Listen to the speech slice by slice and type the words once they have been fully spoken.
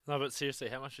No, but seriously,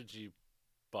 how much did you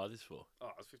buy this for? Oh,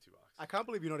 it was $50. I can't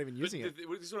believe you're not even using it.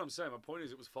 This is what I'm saying. My point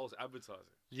is, it was false advertising.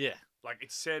 Yeah. Like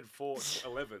it said for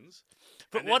 11s.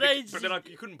 But what age? But then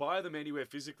you couldn't buy them anywhere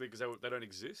physically because they don't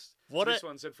exist. What so this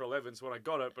one said for 11, so when I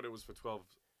got it, but it was for 12.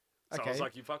 So I Okay. was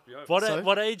like, you fucked me over.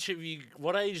 What age have you?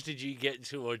 What age did you get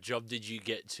to, or job did you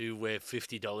get to, where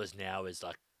 $50 now is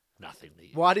like nothing to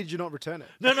you? Why did you not return it?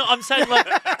 No, I'm saying like,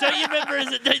 don't you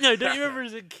remember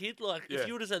as a kid, like if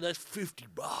you would have said that's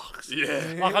 $50?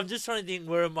 Yeah. Like I'm just trying to think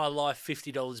where in my life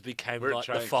 $50 became Where it like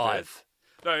the changed, $5.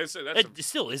 No, It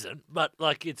still isn't, but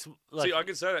like it's like see, I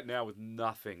can say that now with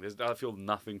nothing. I feel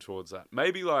nothing towards that.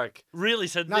 Maybe like really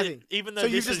so Nothing. even though So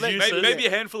you this just is let- useless, maybe a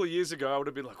handful of years ago, I would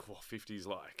have been like, "Whoa, 50's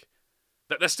like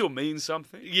that still means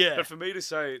something." Yeah. But for me to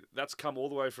say that's come all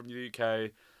the way from the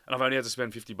UK and I've only had to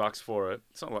spend $50 for it,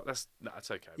 it's not like it's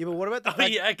okay. Yeah, but what about the Oh,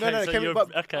 fact... yeah, okay, No, so Kevin, you're-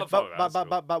 but, okay. I'll follow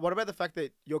that, but what about the fact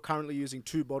that you're currently using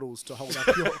 2 bottles to hold up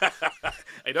your...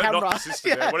 Hey, don't camera. knock the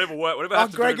system, Yeah. man. Whatever I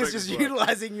have to Greg do to is make just this work.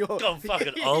 utilising your... gone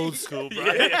fucking old school, bro.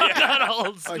 Yeah. Gone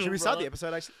old school. Oh, should we start the brother.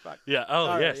 episode, actually? Fuck. Yeah. Oh, All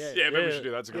right, yes. yeah. Yeah, maybe we should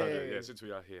do that. That's a good Yeah, idea. yeah, Yeah, yeah. since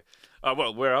we are here.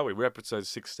 Well, where are we? We're episode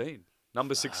 16.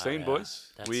 Number 16, yeah.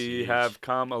 boys. That's we huge. have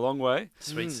come a long way.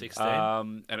 Sweet 16.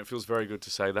 And it feels very good to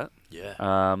say that.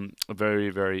 Yeah. Very,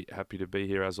 very happy to be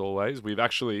here as always. We've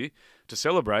actually, to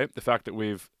celebrate the fact that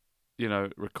we've,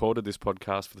 recorded this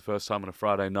podcast for the first time on a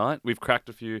Friday night, we've cracked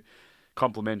a few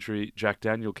complimentary Jack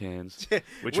Daniel cans.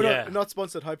 Which We're Yeah. not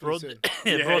sponsored, hopefully soon.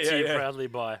 Brought to you yeah. proudly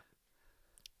by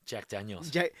Jack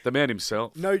Daniels. the man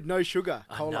himself. No sugar.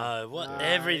 I Cola. know. What? Nah.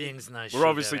 Everything's no sugar We're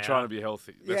obviously now. trying to be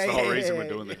healthy. That's Yeah, the whole yeah, reason yeah, we're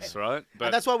doing yeah. this, right?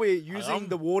 And that's why we're using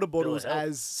the water bottles Bill of Health.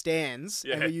 as stands,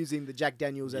 and Yeah. we're using the Jack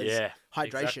Daniels as Yeah,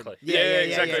 hydration. exactly. Yeah,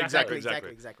 exactly.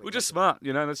 exactly. We're just smart,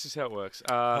 that's just how it works.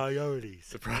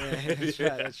 Priorities.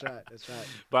 Yeah, that's right.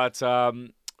 But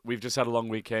we've just had a long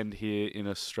weekend here in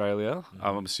Australia.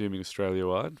 I'm assuming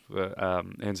Australia-wide.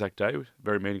 Anzac Day,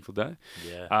 very meaningful day.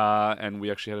 Yeah. And we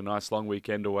actually had a nice long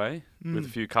weekend away with a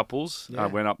few couples. Yeah.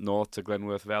 Went up north to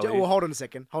Glenworth Valley. Well, hold on a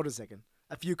second.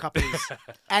 A few couples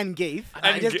and Geef.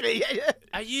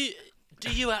 Are you? Do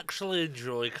you actually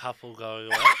enjoy couple going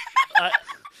away?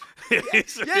 Yeah,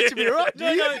 to be right.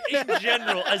 No, in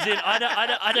general, as in,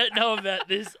 I don't know about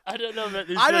this. I don't know about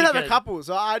this. I don't have a weekend. couple,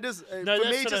 so I just No, for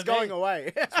that's me what just I going mean.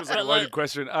 away. This was like a But, loaded like-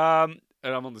 question.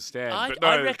 And I'm on the stand. I, but no,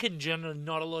 I reckon generally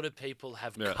not a lot of people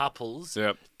have Yeah. couples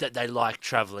Yeah. that they like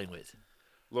travelling with.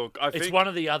 Look, I It's think... one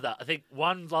or the other. I think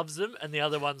one loves them and the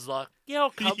other one's like, yeah,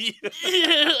 I'll come.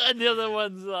 And the other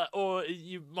one's like, or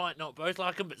you might not both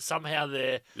like them, but somehow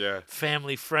they're Yeah,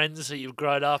 family friends, so you've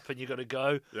grown up and you've got to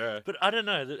go. yeah. But I don't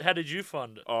know. How did you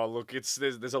find it? Oh, look,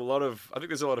 there's a lot of... I think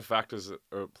there's a lot of factors that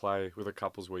are at play with a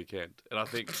couple's weekend. And I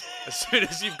think as soon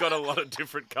as you've got a lot of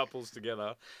different couples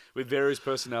together with various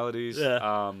personalities,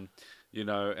 Yeah.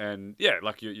 and yeah,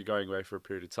 like you're going away for a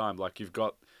period of time. Like you've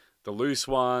got the loose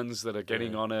ones that are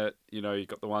getting on it. You've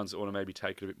got the ones that want to maybe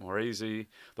take it a bit more easy.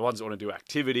 The ones that want to do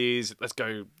activities. Let's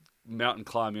go mountain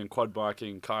climbing, quad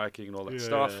biking, kayaking and all that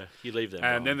stuff. You leave them.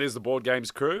 And then there's the board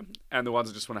games crew and the ones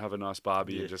that just want to have a nice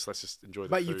barbie and let's just enjoy the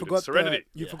But food you and forgot serenity.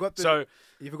 you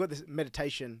forgot this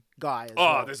meditation guy as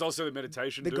well. There's also the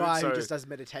meditation The dude. guy so who just does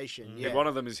meditation. Yeah. one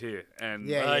of them is here. And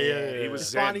He he was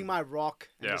just zen. finding my rock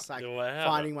and Yeah. just like Wow.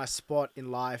 finding my spot in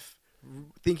life,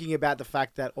 thinking about the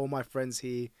fact that all my friends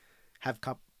here have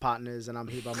partners and I'm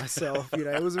here by myself.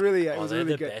 It was really they're really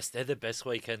the good. best. They're the best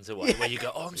weekends away where you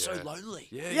go, oh, I'm so lonely.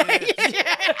 Yeah.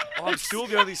 Oh, I'm still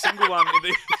the only single one in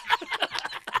the...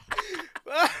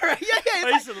 Yeah. I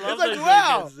used to love It's like, those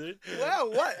wow. weekends, dude. Wow,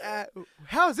 what?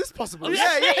 How is this possible? What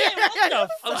the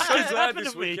I'm fuck so glad happened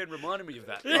this to me? weekend reminded me of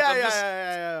that. Yeah, Like, I'm yeah, just-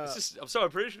 yeah. It's just, I'm so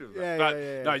appreciative of that. Yeah, but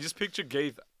yeah. no, just picture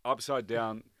Geeth upside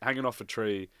down, hanging off a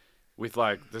tree with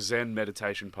like the Zen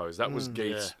meditation pose. That was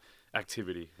Geeth's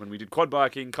activity. When we did quad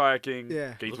biking, kayaking,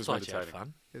 Yeah. Geeth Looks was like you had meditating.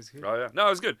 fun. It was good. Oh, yeah. No, it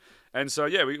was good. And so,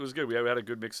 yeah, it was good. We had a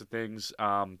good mix of things,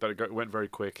 but it went very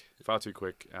quick, far too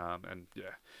quick, and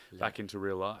back into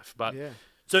real life. But Yeah.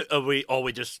 So are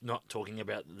we just not talking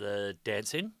about the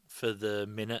dancing for the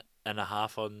minute and a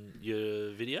half on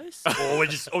your videos? Or are we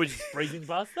just breezing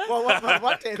past that?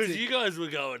 What Because dancing? you guys were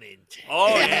going in.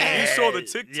 oh, you saw the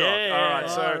TikTok. Yeah. All right,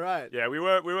 so Oh, right. yeah, we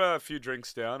were a few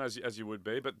drinks down as you would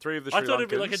be, but 3 of the Sri I thought it'd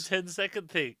be like a Lankans- 10-second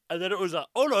thing, and then it was like,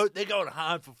 oh no, they're going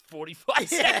hard for 45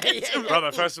 seconds.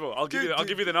 Brother, first of all, I'll give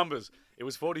you the numbers. It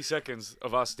was 40 seconds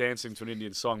of us dancing to an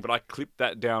Indian song, but I clipped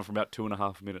that down from about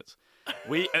 2.5 minutes.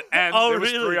 And Oh, there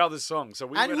was really? 3 other songs, so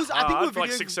we And went it was, hard I think we were for like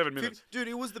videoing- 6-7 minutes. Dude,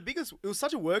 it was the biggest. It was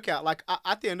such a workout. Like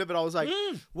at the end of it, I was like,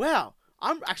 wow.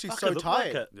 I'm actually Fuck, so it looked like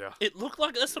tired. it. Yeah. It looked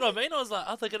like that's what I mean. I was like,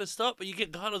 are they going to stop? But you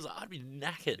get going. I was like, I'd be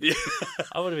knackered. Yeah.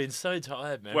 I would have been so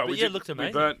tired, man. Well, But we yeah, it did- looked We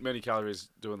amazing. burnt many calories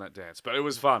doing that dance, but it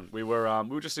was fun. We were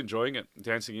just enjoying it,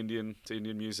 dancing Indian to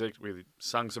Indian music. We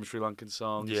sung some Sri Lankan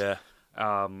songs. Yeah.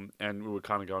 And we were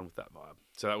kind of going with that vibe.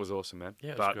 So that was awesome, man.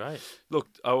 Yeah, it but was great. look,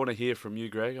 I want to hear from you,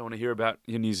 Greg. I want to hear about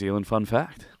your New Zealand fun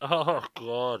fact. Oh,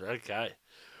 God. Okay.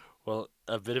 Well,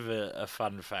 a bit of a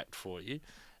fun fact for you.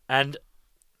 And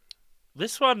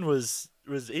this one was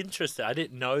interesting. I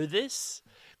didn't know this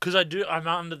because I'm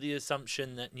under the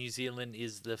assumption that New Zealand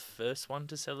is the first one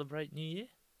to celebrate New Year.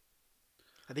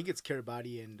 I think it's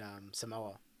Kiribati and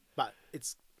Samoa, but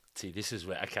it's See, this is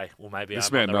where, okay, well, maybe This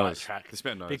I'm on man the right knows. track. This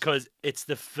man knows. Because it's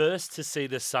the first to see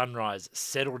the sunrise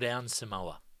settle down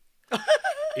Samoa.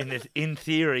 In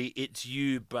theory, it's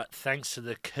you, but thanks to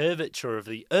the curvature of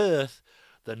the Earth,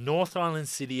 the North Island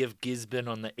city of Gisborne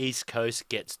on the east coast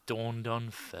gets dawned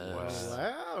on first.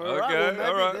 wow. All Okay, right, well, maybe,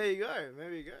 all right. there you go.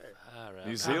 Maybe you go. All right.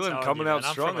 New I'm Zealand telling coming you, out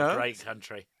man, strong, I'm from huh? a great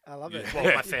country. I love it. Well,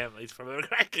 my family's from a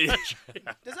great country.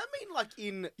 Does that mean like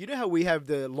you know how we have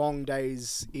the long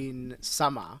days in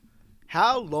summer?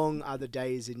 How long are the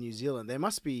days in New Zealand? They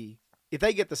must be, if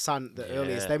they get the sun the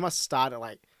earliest, Yeah. they must start at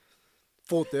like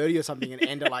 4:30 or something and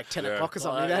end at like 10 Yeah. o'clock or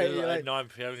something. Like, You're at like, 9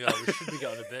 p.m. you're like, we should be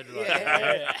going to bed right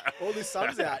yeah, now. all the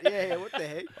sun's out. Yeah, what the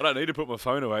heck? I don't need to put my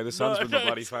phone away. The sun's No, been my no,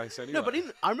 bloody it's- face anyway. No, but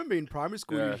I remember in primary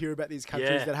school Yeah. you'd hear about these countries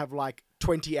Yeah. that have like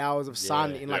 20 hours of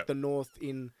sun Yeah. in like Yeah. the north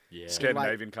in Yeah.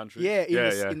 Scandinavian countries. yeah,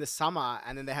 yeah. in the summer,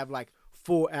 and then they have like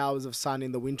 4 hours of sun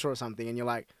in the winter or something, and you're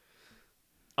like,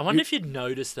 I wonder if you'd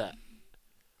notice that.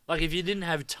 Like, if you didn't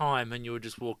have time and you were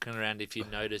just walking around, if you'd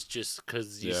notice just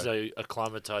because you're Yeah. so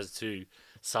acclimatized to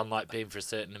sunlight being for a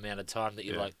certain amount of time that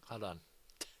you're Yeah. like, hold on.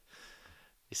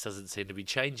 This doesn't seem to be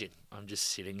changing. I'm just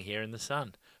sitting here in the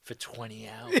sun for 20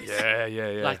 hours.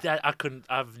 Yeah. Like that,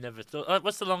 I've never thought.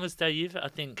 What's the longest day you've? I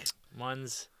think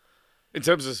mine's. In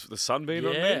terms of the sun being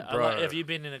on me, Yeah. bro. Have you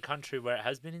been in a country where it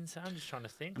has been in sun? Just trying to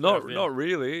think. Not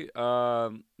really.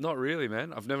 Not really,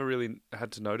 man. I've never really had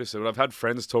to notice it. But I've had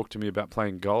friends talk to me about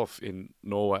playing golf in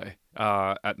Norway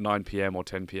at 9 p.m. or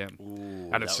 10 p.m.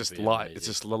 Ooh, and it's that would just be light. amazing. It's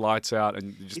just the lights out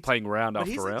and you're just playing round but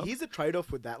after round. here's the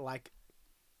trade-off with that. Like,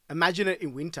 imagine it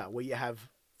in winter where you have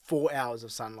 4 hours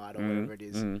of sunlight or whatever it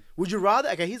is. Would you rather?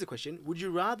 Okay, here's a question: would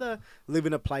you rather live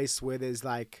in a place where there's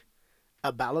like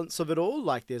a balance of it all?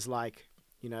 Like, there's like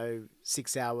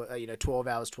 6 hour, 12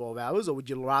 hours, or would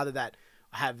you rather that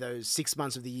have those 6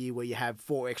 months of the year where you have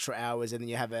 4 extra hours and then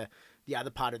you have the other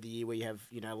part of the year where you have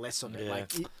less of it? Yeah. Like,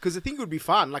 because I think it would be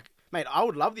fun. Like, mate, I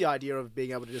would love the idea of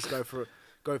being able to just go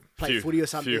play footy or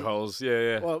something. Few holes,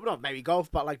 yeah. Well, not maybe golf,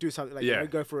 but like do something like Yeah.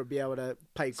 be able to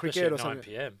play Especially cricket at or 9 something.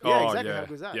 p.m. Yeah, exactly. How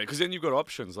good is that? Yeah, because then you've got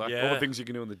options. Like all Yeah. the things you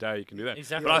can do in the day, you can do that.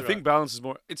 Exactly But I right. think balance is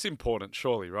more. It's important,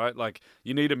 surely, right? Like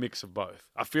you need a mix of both.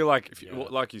 I feel like if you, Yeah.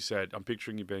 like you said, I'm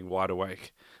picturing you being wide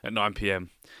awake at 9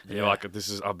 p.m. And you're Yeah. like,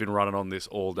 I've been running on this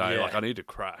all day. Yeah. Like I need to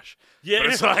crash. Yeah,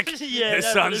 But it's like yeah, the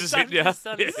sun's just hitting you. the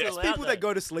sun is Yeah. still There's out people there. that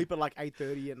go to sleep at like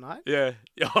 8:30 at night. Yeah.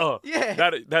 Oh, Yeah.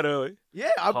 That early. Yeah,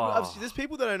 Oh. there's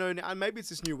people that I know now, and maybe it's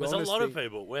this new wellness There's a lot of thing.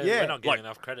 people. We're Yeah. not getting Like-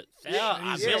 enough credit.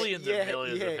 Yeah, Millions yeah, and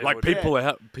millions yeah. of people.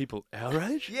 Like people our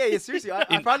age Yeah, seriously.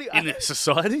 I finally in the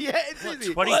society. yeah, it's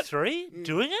easy. 23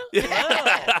 doing it?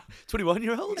 Wow.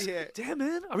 21-year-olds. Yeah. Damn,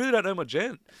 man. I really don't know my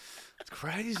gent. It's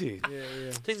crazy.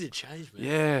 Yeah. Things have changed, man.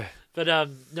 Yeah. But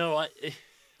no,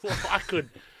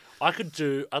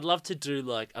 I'd love to do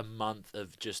like a month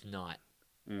of just night.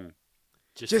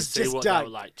 Just to see Just what dark. they were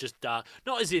like, just dark.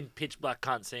 Not as in pitch black,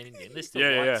 can't see anything. There's still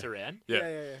Yeah, lights yeah. around,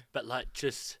 Yeah. but like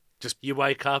just Just- you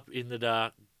wake up in the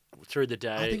dark through the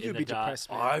day. I think in you'd the be dark.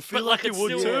 depressed, man. I feel But like you it's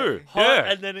would still too. hot,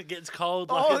 Yeah. and then it gets cold.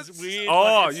 Like Oh, it's it's- weird. Oh,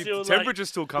 like, it's the still, like, temperature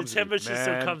still the comes. temperature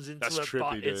still Man, comes into that's it,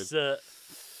 trippy, but dude.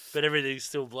 but everything's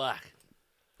still black.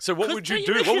 So what 'Cause would you don't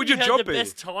do? reckon What would your you had job the be?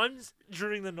 best times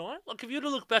during the night? Like, if you were to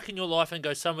look back in your life and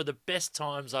go, some of the best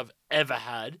times I've ever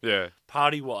had, Yeah,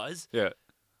 party-wise, yeah.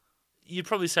 you'd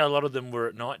probably say a lot of them were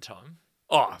at night time.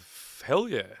 Oh, hell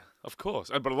yeah, of course.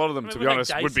 But a lot of them, to be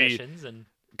honest, would be and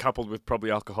coupled with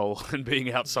probably alcohol and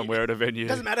being out somewhere at a venue.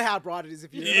 Doesn't matter how bright it is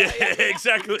if you Yeah,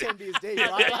 exactly. 10 beers deep.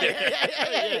 Right? Like,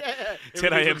 yeah.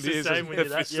 10 a.m. Everything looks the beers same when you're if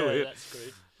that- you're still yeah, here. that's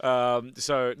good.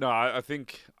 So no, I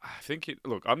think it.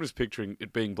 Look, I'm just picturing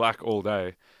it being black all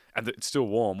day, and that it's still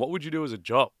warm. What would you do as a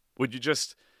job? Would you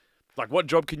just what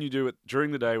job can you do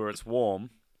during the day where it's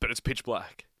warm but it's pitch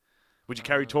black? Would you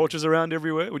carry torches around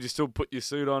everywhere? Would you still put your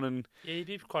suit on and? Yeah, you'd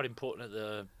be quite important at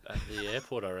the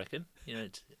airport, I reckon.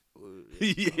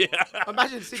 yeah.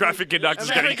 Imagine Sydney, Traffic conductors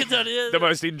Americans getting are the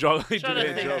most trying to enjoyable think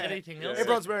job. of anything else.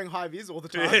 everyone's wearing high vis all the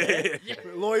time. Yeah.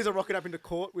 Lawyers are rocking up into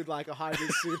court with like a high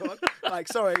vis suit on. Like,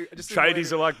 sorry, I just didn't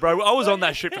Tradies wear are like, bro, I was on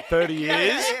that shit for 30 years.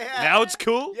 yeah. Now it's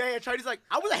cool. Yeah, tradies like,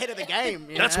 I was ahead of the game.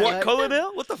 you That's know, what like- color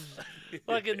now? What the?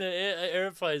 Like in the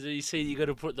airplanes, you see, you got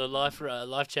to put the life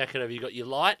jacket over. You got your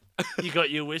light, you got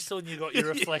your whistle, and you got your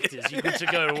reflectors. You're good to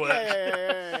go to work.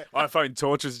 Yeah. iPhone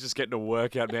torches just getting a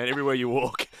workout, man. Everywhere you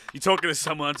walk, you're talking to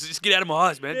someone. So just get out of my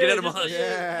eyes, man. Get out of my eyes.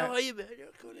 Yeah. How are you, man? You're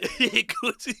good. Yeah,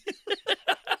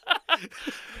 good.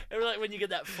 And like when you get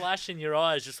that flash in your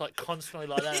eyes, just like constantly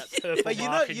like that purple But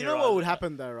mark in you your know what eye. would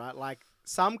happen though, right? Like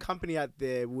some company out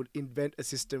there would invent a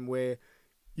system where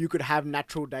you could have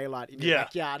natural daylight in your Yeah.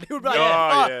 backyard. It would be like,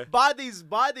 Oh, yeah. buy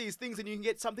these things and you can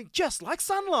get something just like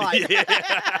sunlight.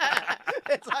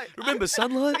 It's like, Remember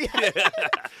sunlight?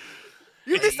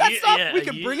 you missed that Yeah, stuff? yeah, We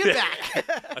can you- bring it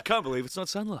back. I can't believe it's not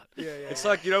sunlight. yeah. It's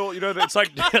like it's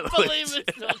like I can't believe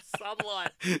it's not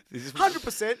sunlight.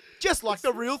 100% just like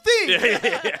the real thing.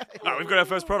 yeah. All right, we've got our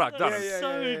first product done. Yeah,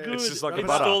 So yeah. good. It's just like the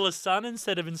butter. Install a sun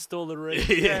instead of install a ring.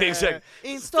 Yeah, exactly.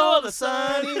 Install the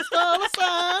sun, install the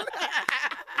sun.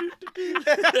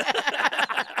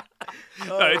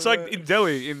 No, it's like in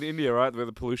Delhi, in India, right, where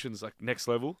the pollution's like next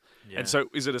level. Yeah. And so,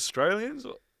 is it Australians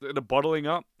that are bottling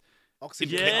up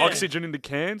Oxygen. Yeah. oxygen into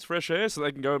cans, fresh air, so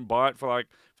they can go and buy it for like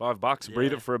 $5,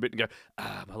 breathe Yeah. it for a bit, and go,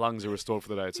 my lungs are restored for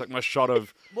the day. It's like my shot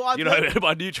of, Well, I've heard-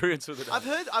 my nutrients for the day. I've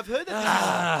heard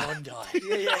that. Bondi.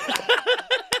 Yeah.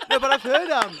 No, but I've heard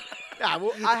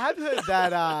I have heard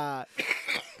that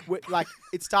like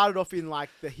it started off in like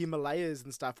the Himalayas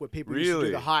and stuff where people used to Really?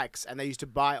 do the hikes and they used to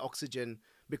buy oxygen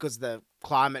because the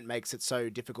climate makes it so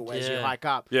difficult as you Yeah. hike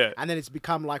up. Yeah. And then it's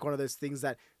become like one of those things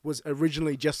that was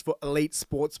originally just for elite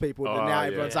sports people, but Oh, now yeah.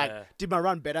 everyone's Yeah. like, did my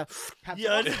run better? Have some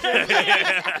Yeah, oxygen.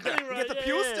 yeah. Get the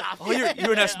pure stuff. Oh, you're an Yeah,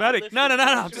 asthmatic. No,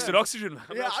 I'm just an oxygen.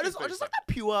 I'm Yeah, an I oxygen just like that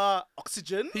pure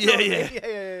oxygen. Yeah, You know what I yeah. mean? yeah.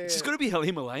 It's just got to be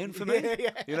Himalayan for me.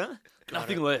 Yeah. You know?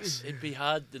 Nothing less. It'd be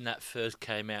hard when that first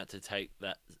came out to take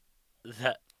that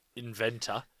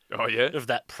inventor Oh, yeah? of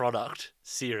that product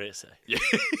seriously. Yeah.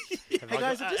 Hey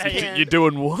guys, I just Hey, can't- You're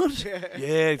doing what? Yeah. Yeah,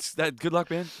 it's that. Good luck,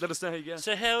 man. Let us know how you go.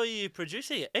 So how are you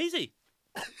producing it? Easy.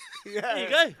 Yeah. There you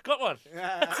go. Got one.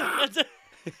 Yeah. That's it.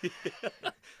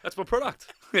 That's my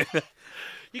product.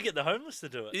 You get the homeless to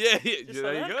do it. Yeah, Just there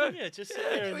like you that, go. couldn't you? Just sit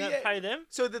there and Yeah. pay them.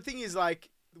 So the thing is, like,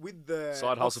 with the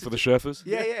Side hustle for the oxygen- surfers.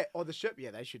 Yeah, or the shirt.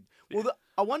 Yeah, they should. Well,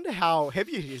 I wonder how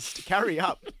heavy it is to carry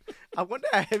up. I wonder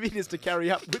how heavy it is to carry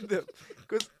up with them,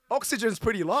 because oxygen's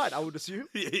pretty light. I would assume.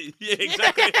 Yeah,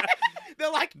 exactly.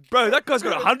 They're like, Bro, that guy's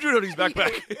got 100 on his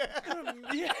backpack.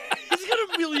 Yeah. He's got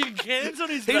a million cans on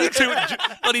his He back. did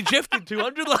bloody Jeff did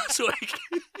 200 last week.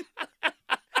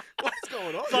 what's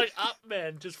going on? It's like up,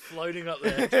 man, just floating up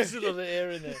there. Just a little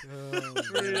air in there.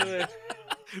 Really.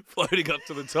 Floating up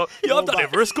to the top. Yeah, I've done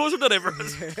Everest. Of course I've done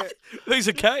Everest. Piece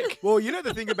of cake. Well, you know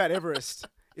the thing about Everest,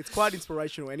 it's quite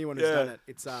inspirational. Anyone who's Yeah. done it,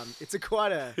 it's a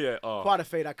quite a Yeah. Oh. quite a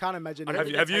feat. I can't imagine. I don't Have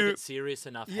think you- they have take you- it serious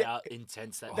enough Yeah. how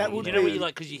intense that, That thing. would You know when be- you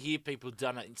like, because you hear people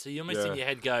done it, so you almost Yeah. in your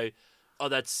head go, "Oh,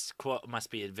 that's quite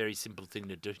must be a very simple thing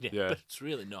to do." Yeah. But it's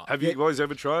really not. Have you Yeah. guys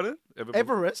ever tried it?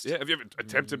 Everest. Yeah. Have you ever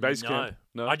attempted base no. camp?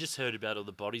 No. I just heard about all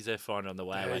the bodies they find on the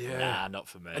way. I went, yeah. nah, not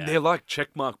for me. And they're like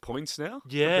checkmark points now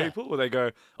Yeah. for people where they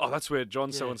go, oh, that's where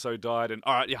John so and so died, and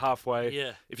all right, you're halfway.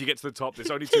 Yeah. If you get to the top,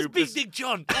 there's only There's two. Big Dick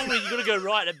John. Oh, you got to go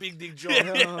right at Big Dick John.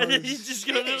 Yeah. And then he's just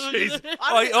going to.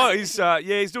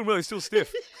 He's doing well. He's still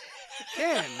stiff.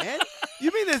 Damn, man.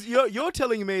 You mean you're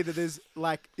telling me that there's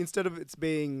like, instead of it's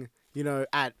being,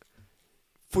 at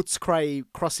Footscray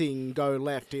crossing go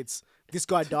left, it's this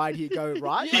guy died here go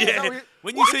right? Like, is that what Yeah. it-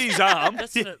 When you see his arm,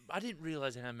 I didn't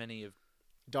realize how many have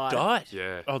died. died.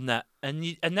 Yeah. On that,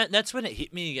 and that's when it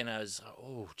hit me again. I was like,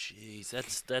 oh, jeez,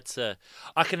 that's a.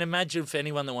 I can imagine for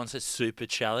anyone that wants a super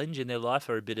challenge in their life,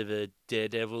 or a bit of a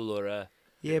daredevil, or a.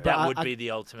 Yeah, but that would I- be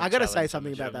the ultimate. I gotta say challenge,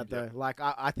 something I'm about that sure. though. Like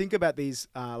I think about these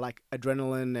like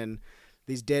adrenaline and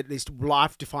these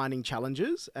life defining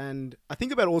challenges, and I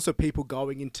think about also people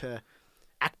going into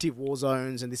active war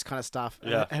zones and this kind of stuff.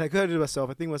 Yeah. And I go to myself,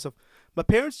 I think to myself, my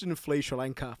parents didn't flee Sri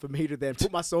Lanka for me to then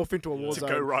put myself into a war To zone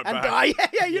go right and back. die.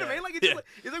 Yeah, you know what I Yeah. mean? Like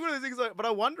it's like one of those things. Like, but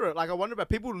I wonder about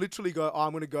people who literally go, oh,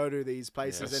 I'm going to go to these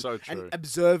places That's and, so true. and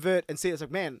observe it and see it. It's like,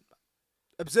 man,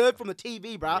 observe from the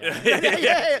TV, bro.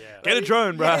 Yeah. Get a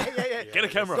drone, bro. Yeah. Get a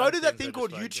camera. Go to that Things thing I called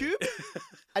just YouTube don't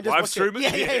and just Live watch stream it?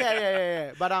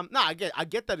 Yeah. But no, I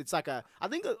get that it's like I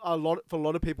think for a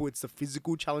lot of people it's the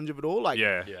physical challenge of it all. Like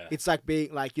Yeah. Yeah. it's like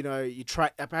being like you try.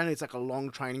 Apparently it's like a long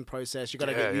training process. You got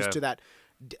to get used yeah. to that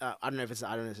I don't know if it's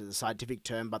a scientific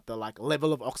term, but the like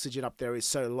level of oxygen up there is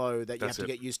so low that you have to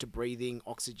get used to breathing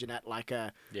oxygen at like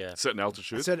a certain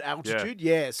altitude.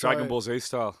 Yeah. So, Dragon Ball Z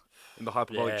style in the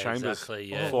hyperbolic chambers.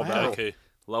 Exactly, yeah. Before wow. battle.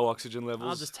 Low oxygen levels.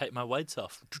 I'll just take my weights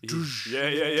off.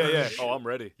 Yeah. Oh, I'm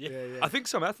ready. Yeah. I think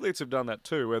some athletes have done that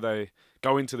too, where they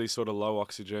go into these sort of low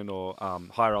oxygen or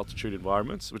higher altitude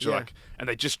environments, which are like, and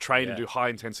they just train and do high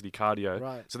intensity cardio.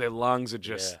 Right. So their lungs are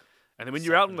just, and then when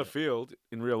you're out in the field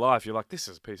in real life, you're like, this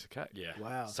is a piece of cake. Yeah.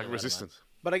 Wow. It's like resistance.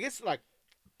 But I guess like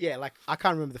I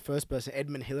can't remember the first person,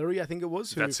 Edmund Hillary, I think it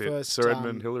was. Who That's first, it. Sir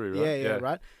Edmund Hillary, right? Yeah,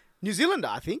 right. New Zealander,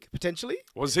 I think, potentially.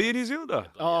 Was he a New Zealander?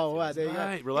 Oh, wow, there you go.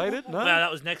 Right, related? No. Well,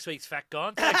 that was next week's fact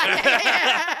gone.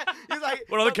 He's like,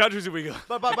 What other countries have we got?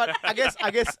 but I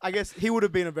guess he would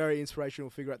have been a very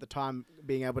inspirational figure at the time,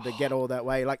 being able to get all that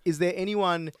way. Like, is there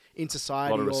anyone in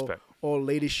society or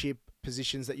leadership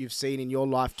positions that you've seen in your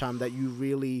lifetime that you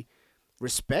really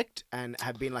respect and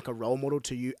have been like a role model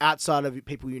to you outside of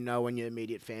people you know and your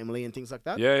immediate family and things like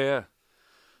that? Yeah.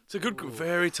 It's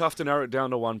very tough to narrow it down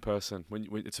to one person.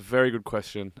 It's a very good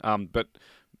question. But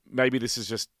maybe this is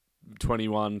just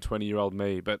 20-year-old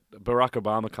me. But Barack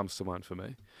Obama comes to mind for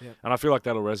me, and I feel like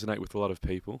that'll resonate with a lot of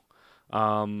people.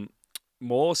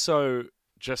 More so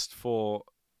just for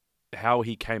how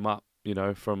he came up,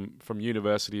 from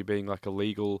university being like a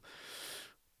legal.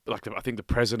 I think the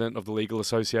president of the legal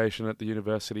association at the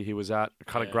university he was at,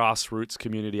 kind of grassroots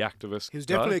community activist. He was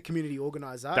definitely a community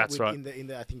organizer. That's right. In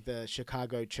the I think the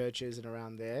Chicago churches and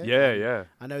around there. Yeah.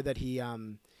 I know that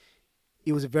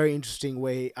it was a very interesting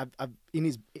way. I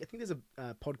think there's a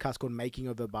podcast called Making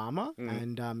of Obama,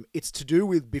 and it's to do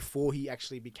with before he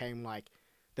actually became like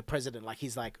the president, like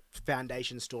his like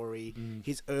foundation story,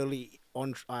 his early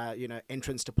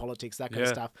entrance to politics, that kind of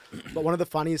stuff. But one of the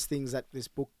funniest things that this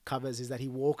book covers is that he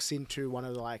walks into one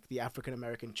of the African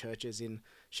American churches in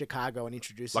Chicago and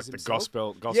introduces like himself. The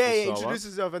gospel he introduces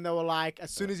himself, and they were like,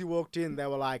 as soon as he walked in, they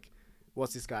were like,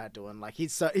 "What's this guy doing?" Like he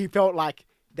felt like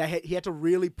he had to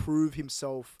really prove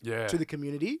himself to the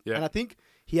community, and I think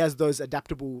he has those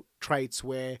adaptable traits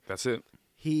where that's it.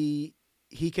 He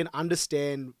can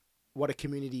understand what a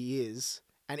community is,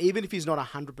 and even if he's not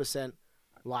 100%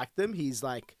 like them, he's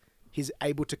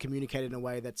able to communicate in a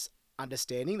way that's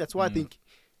understanding. That's why I think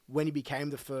when he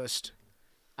became the first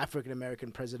African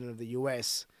American president of the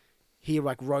US, he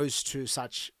rose to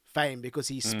such fame because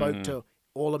he spoke to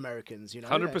all Americans.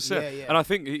 100%. And I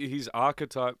think his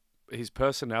archetype, his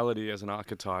personality as an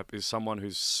archetype, is someone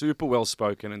who's super well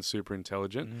spoken and super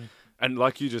intelligent. And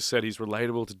like you just said, he's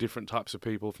relatable to different types of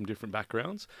people from different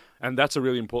backgrounds. And that's a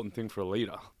really important thing for a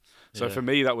leader. So for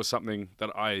me, that was something that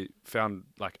I found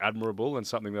admirable, and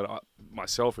something that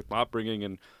myself, with my upbringing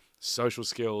and social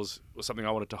skills, was something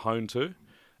I wanted to hone to.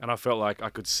 And I felt like I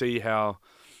could see how,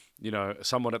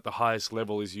 someone at the highest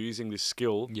level is using this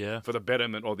skill for the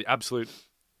betterment, or the absolute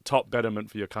top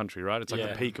betterment for your country, right? It's like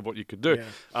the peak of what you could do.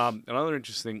 Another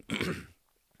interesting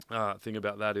thing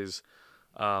about that is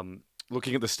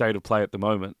looking at the state of play at the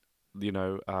moment. We've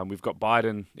got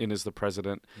Biden in as the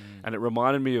president, and it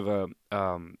reminded me of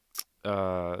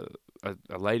a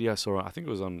lady I saw. I think it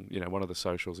was on one of the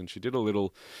socials, and she did a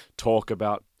little talk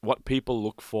about what people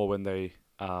look for when they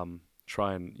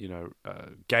try and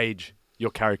gauge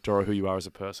your character or who you are as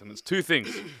a person. It's two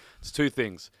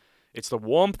things. It's the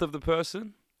warmth of the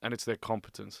person, and it's their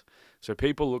competence. So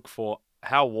people look for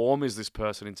how warm is this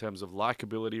person in terms of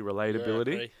likability,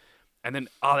 relatability. And then,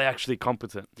 are they actually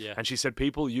competent? Yeah. And she said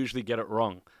people usually get it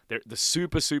wrong. The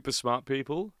super, super smart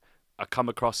people are come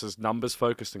across as numbers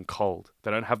focused and cold.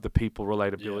 They don't have the people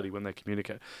relatability when they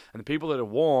communicate. And the people that are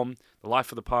warm, the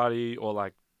life of the party,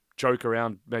 or joke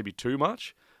around maybe too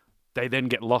much, they then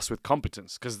get lost with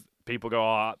competence, because people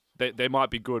go, they might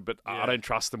be good, but I don't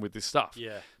trust them with this stuff.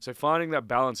 Yeah. So finding that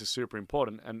balance is super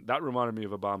important. And that reminded me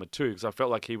of Obama too, because I felt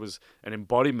like he was an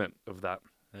embodiment of that.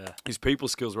 Yeah. His people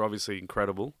skills were obviously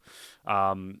incredible,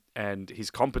 and his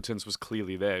competence was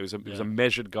clearly there. He was a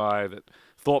measured guy that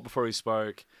thought before he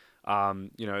spoke.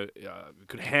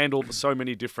 Could handle so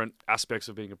many different aspects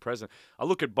of being a president. I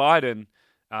look at Biden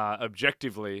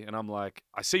objectively, and I'm like,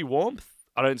 I see warmth,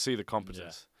 I don't see the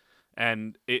competence,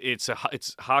 and it's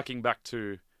harking back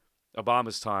to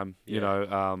Obama's time,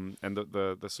 and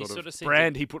the sort of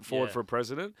brand he put forward for a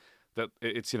president. That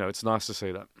it's nice to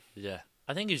see that. Yeah,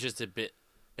 I think he's just a bit.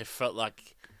 It felt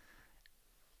like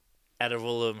out of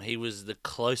all of them, he was the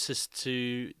closest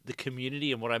to the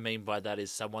community, and what I mean by that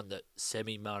is someone that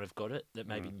might have got it, that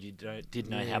maybe you did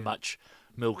know how much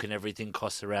milk and everything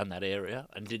costs around that area,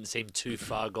 and didn't seem too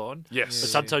far gone. Yes, but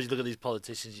sometimes you look at these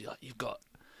politicians,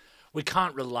 we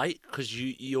can't relate because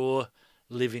you're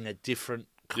living a different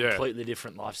completely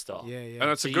different lifestyle. Yeah, yeah. And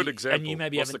that's a good example. And you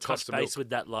maybe What's haven't the cost touched of milk? base with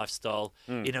that lifestyle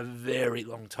in a very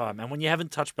long time. And when you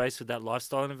haven't touched base with that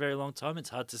lifestyle in a very long time, it's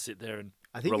hard to sit there and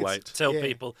I think relate. it's, tell yeah.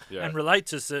 people Yeah. and relate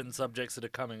to certain subjects that are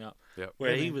coming up. Yeah.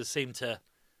 Where Yeah, he man. seemed to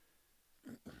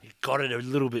he got it a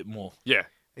little bit more. Yeah.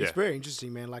 It's Yeah. very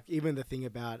interesting, man. Like even the thing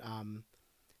about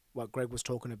what Greg was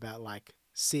talking about, like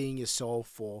seeing yourself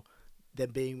for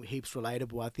them being heaps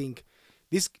relatable. I think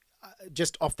this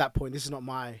just off that point, this is not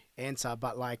my answer,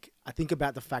 but like I think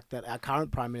about the fact that our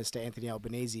current Prime Minister Anthony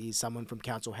Albanese is someone from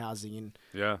council housing in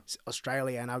Yeah.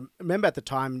 Australia, and I remember at the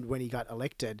time when he got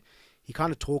elected, he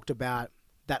kind of talked about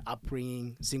that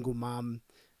upbringing, single mum,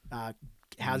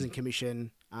 housing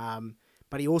commission,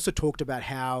 but he also talked about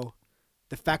how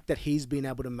the fact that he's been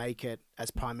able to make it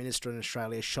as Prime Minister in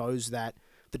Australia shows that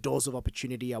the doors of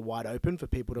opportunity are wide open for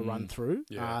people to run through.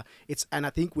 Yeah. And I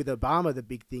think with Obama, the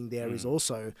big thing there is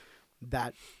also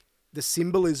that the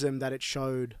symbolism that it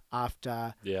showed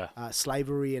after Yeah.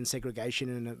 slavery and segregation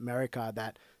in America,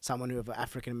 that someone who have an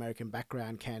African American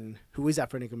background who is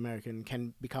African American,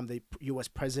 can become the U.S.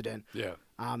 president. Yeah.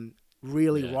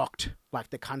 Really Yeah. rocked like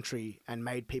the country and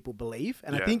made people believe.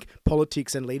 And I Yeah. think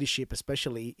politics and leadership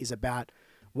especially is about,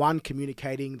 one,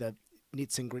 communicating the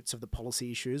nits and grits of the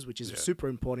policy issues, which is super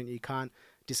important. You can't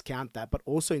discount that, but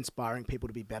also inspiring people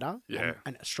to be better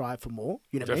and strive for more.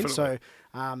 You know what I mean? So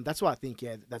that's why I think,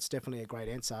 that's definitely a great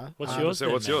answer. What's yours? So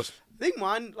then, what's man? yours? I think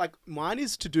mine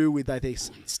is to do with, I think,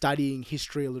 studying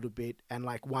history a little bit and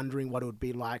like wondering what it would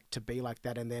be like to be like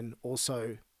that, and then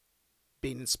also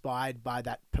being inspired by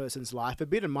that person's life a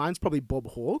bit. And mine's probably Bob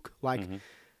Hawke. Like,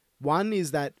 one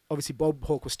is that obviously Bob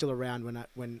Hawke was still around when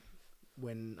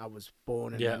I was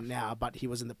born and now, but he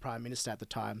wasn't the Prime Minister at the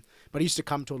time. But he used to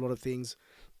come to a lot of things.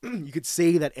 You could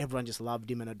see that everyone just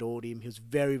loved him and adored him. He was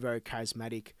very, very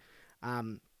charismatic.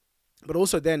 But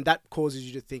also then that causes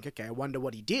you to think, okay, I wonder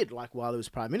what he did like while he was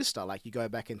Prime Minister. Like you go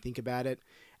back and think about it.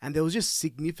 And there was just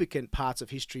significant parts of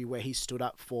history where he stood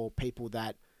up for people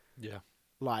that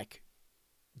like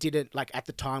didn't, like at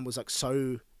the time was like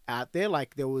so out there.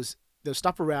 Like there was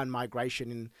stuff around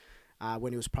migration in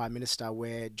when he was Prime Minister,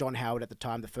 where John Howard at the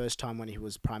time, the first time when he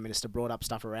was Prime Minister, brought up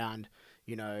stuff around,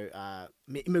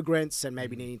 immigrants and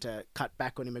maybe needing to cut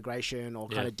back on immigration or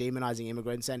kind of demonizing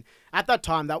immigrants. And at that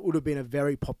time, that would have been a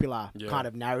very popular kind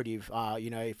of narrative.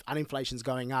 If uninflation's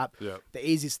going up, the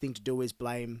easiest thing to do is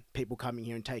blame people coming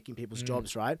here and taking people's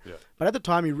jobs, right? Yeah. But at the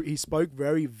time, he spoke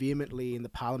very vehemently in the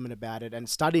Parliament about it, and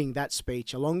studying that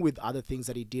speech, along with other things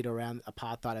that he did around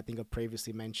apartheid, I think I've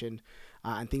previously mentioned,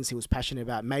 and things he was passionate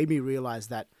about, made me realize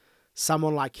that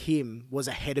someone like him was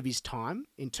ahead of his time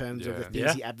in terms of the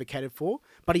things he advocated for.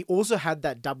 But he also had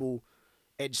that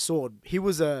double-edged sword. He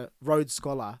was a Rhodes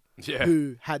Scholar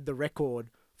who had the record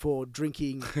for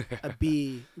drinking a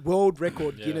beer, world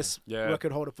record, Guinness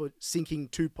record holder for sinking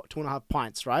 2.5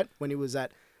 pints, right? When he was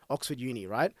at Oxford Uni,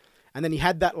 right? And then he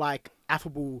had that like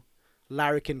affable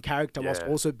larrikin character whilst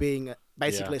also being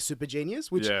basically a super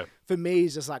genius, which for me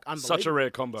is just like unbelievable. Such a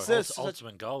rare combo. That's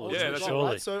ultimate goal. that's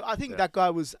surely. Right? So I think that guy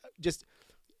was just,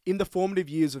 in the formative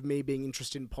years of me being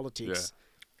interested in politics,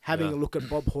 having a look at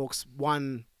Bob Hawke's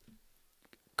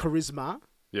charisma,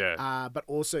 but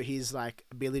also his like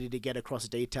ability to get across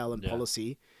detail and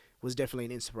policy was definitely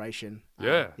an inspiration.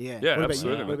 Yeah,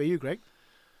 absolutely. What about you, Greg?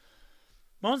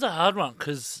 Mine's a hard one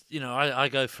because, I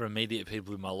go for immediate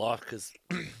people in my life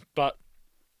but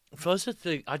first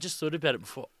thing, I just thought about it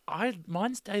before.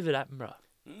 Mine's David Attenborough.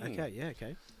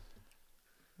 Okay.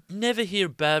 Never hear a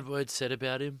bad word said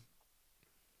about him.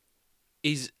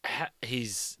 He's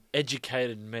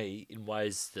educated me in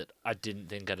ways that I didn't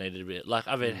think I needed to be. Like,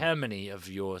 I mean, how many of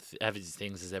your average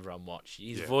things has everyone watched?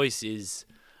 His voice is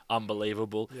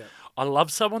unbelievable. Yeah. I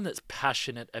love someone that's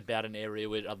passionate about an area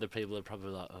where other people are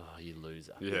probably like, oh, you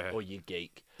loser. Or you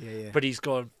geek. But he's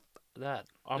gone,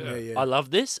 I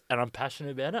love this and I'm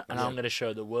passionate about it and I'm going to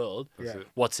show the world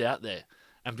what's out there.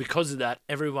 And because of that,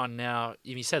 everyone now,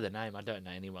 if you say the name, I don't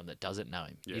know anyone that doesn't know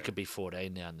him. You could be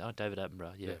 14 now. No, David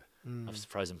Attenborough, of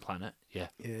Frozen Planet,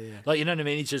 Like, you know what I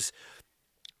mean? There's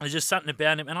just something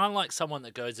about him. And I like someone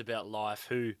that goes about life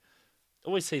who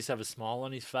always seems to have a smile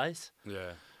on his face.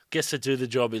 Gets to do the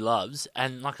job he loves.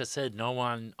 And like I said,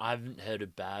 I haven't heard a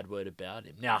bad word about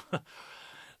him. Now,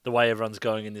 the way everyone's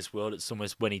going in this world, it's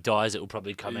almost when he dies, it will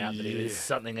probably come out that it's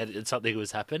something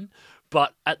was happened.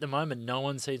 But at the moment, no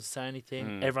one seems to say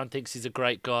anything. Everyone thinks he's a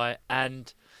great guy.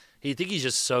 And I think he's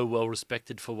just so well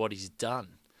respected for what he's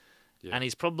done. And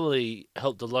he's probably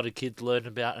helped a lot of kids learn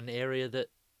about an area that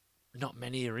not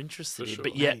many are interested in.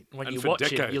 But yet, when you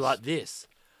watch him, you're like this.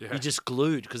 You're just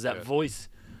glued because that voice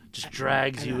just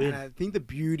drags you in. And I think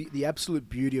the absolute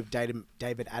beauty of David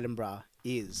Attenborough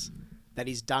is that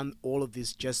he's done all of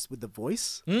this just with the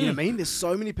voice. You know what I mean? There's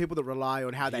so many people that rely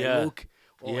on how they Yeah. look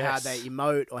or how they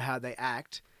emote or how they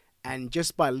act. And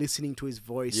just by listening to his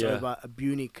voice over a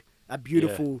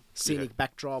beautiful scenic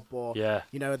backdrop or,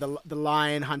 you know, the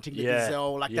lion hunting the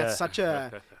gazelle, like that's such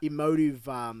a emotive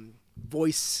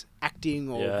voice acting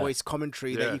or voice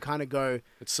commentary that you kind of go...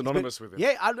 It's synonymous with him.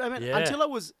 Yeah, I mean, until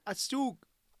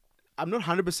I'm not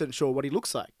 100% sure what he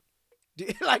looks like.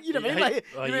 Like, you know what I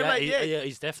mean? Like,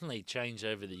 he's definitely changed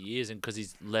over the years, and because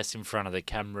he's less in front of the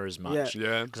camera as much.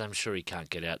 Yeah. Because I'm sure he can't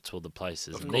get out to all the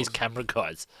places. And these camera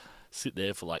guys sit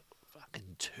there for like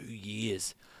fucking 2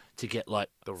 years to get like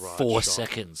The right 4 shot.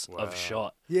 seconds of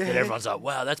shot. Yeah. And everyone's like,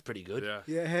 wow, that's pretty good.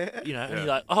 Yeah. You know, and you're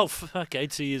like, oh, okay,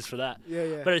 2 years for that.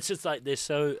 Yeah. But it's just like they're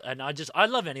so, and I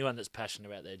love anyone that's passionate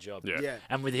about their job. Yeah.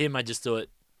 And with him, I just thought,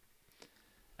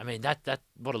 I mean, that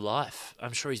what a life.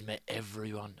 I'm sure he's met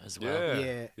everyone as well.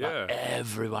 Yeah. Like,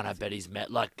 everyone I bet he's met.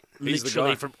 Like, He's the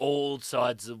literally guy. from all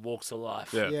sides of walks of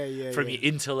life. Yeah. From your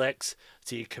intellects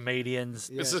to your comedians.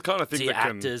 It's the kind of To thing your that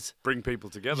can actors. bring people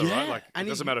together, Yeah. right? Like, And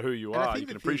it doesn't he- matter who you and I are, think you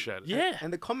can the thing- appreciate it. Yeah.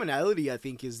 And the commonality, I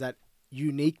think, is that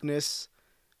uniqueness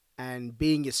and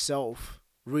being yourself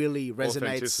really resonates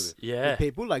Authenticity. Yeah. with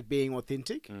people, like being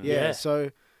authentic. Yeah. So,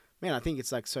 man, I think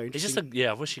it's like so It's interesting. just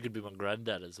I wish he could be my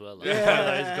granddad as well. Like, Yeah. one of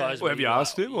those guys. Well, where have you you're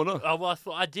asked him or not? Oh, well, I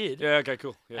thought I did. Yeah, okay,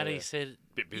 cool. Yeah, And yeah. he said,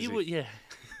 Bit busy. "You would, yeah."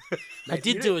 I Mate,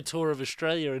 did you do a tour of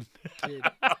Australia, and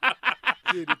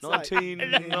Dude, it's like,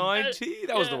 1990?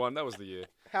 That was the one. That was the year.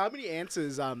 how many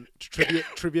answers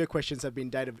trivia questions have been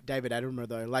David Attenborough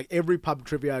though? Like every pub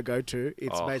trivia I go to,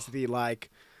 it's basically like,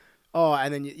 oh,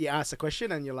 and then you ask a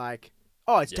question and you're like,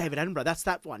 oh, it's David Attenborough. That's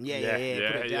that one. Yeah.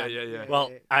 Put it down. Yeah.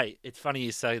 well, hey, it's funny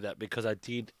you say that because I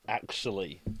did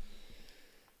actually.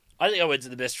 I think I went to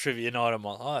the best trivia night of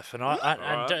my life, and Alright.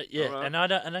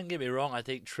 and don't get me wrong. I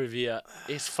think trivia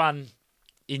is fun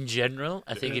in general.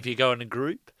 I think if you go in a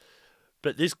group,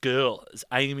 but this girl is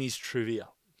Amy's Trivia.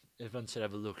 Everyone should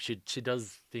have a look. She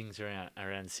does things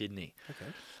around Sydney.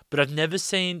 Okay. But I've never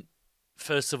seen,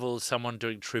 first of all, someone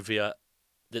doing trivia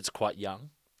that's quite young.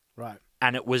 Right.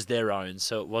 And it was their own,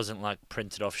 so it wasn't like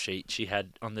printed off sheet. She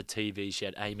had on the TV, she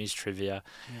had Amy's Trivia.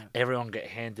 Yeah. Everyone got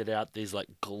handed out these like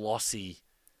glossy,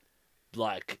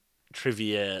 like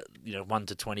trivia, 1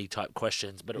 to 20 type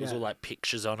questions, but it was Yeah. all like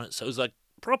pictures on it. So it was like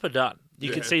proper done. You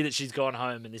Yeah. could see that she's gone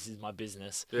home and this is my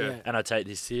business, Yeah. and I take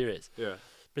this serious. Yeah.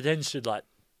 But then she'd like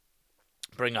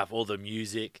bring up all the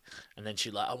music, and then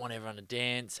she'd like, I want everyone to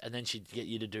dance, and then she'd get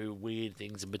you to do weird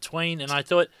things in between. And I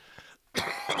thought,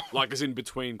 Like, as in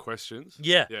between questions?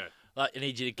 yeah. Yeah. Like, I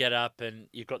need you to get up and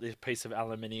you've got this piece of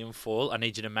aluminium foil. I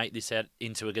need you to make this out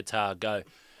into a guitar. Go.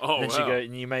 Oh, And then wow. she go,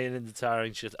 and you made it into guitar,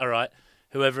 and she goes, all right,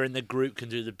 whoever in the group can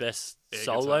do the best Air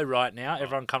solo guitar. right now,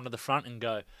 everyone come to the front and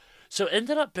go. So it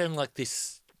ended up being like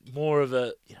this more of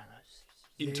a,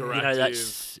 Interactive.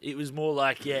 that's, it was more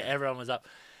like, everyone was up.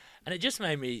 And it just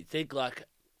made me think, like,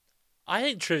 I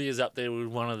think trivia's up there with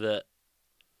one of the,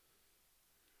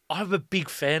 I'm a big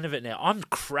fan of it now. I'm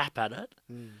crap at it,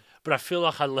 but I feel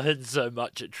like I learned so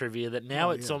much at trivia that now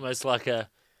it's almost like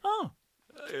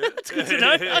it's good to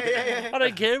know. I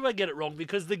don't care if I get it wrong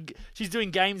because she's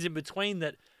doing games in between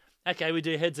that. Okay, we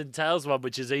do heads and tails one,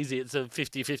 which is easy. It's a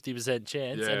 50%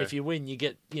 chance, Yeah. and if you win, you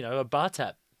get a bar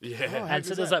tab. Yeah. how And so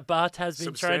good's there's that? like bar tabs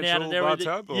being thrown out and Substantial bar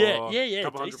everything. tab or Yeah,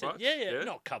 couple hundred decent. bucks? Yeah, Yeah.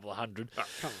 not a couple of hundred.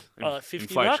 Come Like 50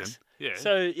 Inflation. bucks. Yeah.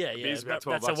 So yeah, Beer's about that's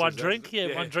 12 a bucks one these days, drink. isn't it?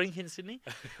 Yeah, Yeah. one drink in Sydney.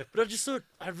 But I just thought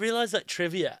I realised that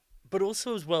trivia, but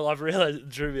also as well I've realised in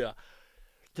trivia,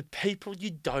 the people you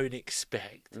don't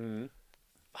expect.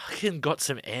 Fucking got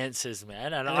some answers,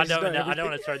 man, and I they just don't know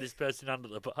want to throw this person under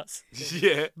the bus,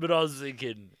 Yeah. but I was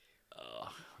thinking, oh,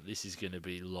 this is going to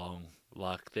be long.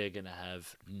 Like they're going to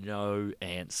have no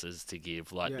answers to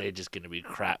give. Like Yeah. they're just going to be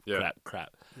crap. Yeah.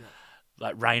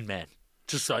 Like Rain Man,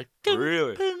 just like ding,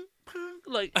 Really? ping, ping,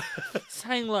 like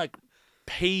saying like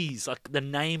peas, like the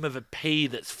name of a pea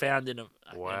that's found in a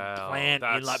Wow, plant in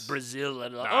like that's- Brazil,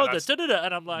 and like, Nah, oh, that's-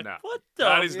 and I'm like, Nah. what the?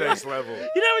 That is next level. You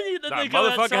know when That they go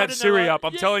motherfucker outside had and they're Siri like, up.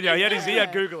 I'm telling you, he had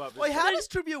yeah. Google up. Wait, how does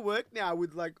trivia work now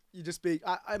with like you just be?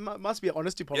 I must be an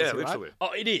honesty policy, Yeah, right? literally.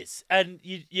 Oh, it is, and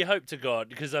you hope to God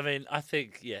because I mean I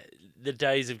think the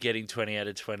days of getting 20 out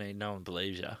of 20, no one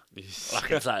believes you.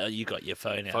 Like it's like, oh, you got your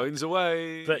phone out. Phones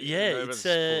away. But yeah, Everyone's it's,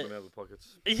 just pulling out of the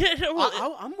pockets. Yeah, no,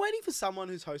 well, I'm waiting for someone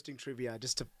who's hosting trivia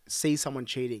just to see someone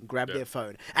cheating, grab their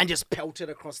phone, and just pelt it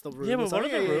across the room. yeah, but It's what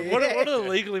like, are the what are the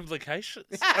legal implications?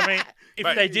 I mean, if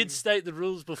Mate. they did state the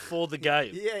rules before the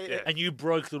game, Yeah. and you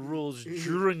broke the rules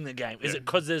during the game, is it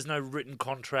because there's no written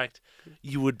contract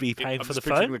you would be paying I'm for just the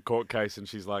picturing phone? the court case, and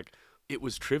she's like, "It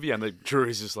was trivia," and the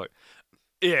jury's just like,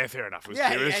 Yeah, fair enough. It was Yeah,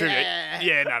 trivia. It was yeah, trivia.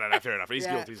 yeah, Yeah, no, fair enough. He's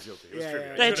Yeah. guilty. He's guilty. It was Yeah, trivia.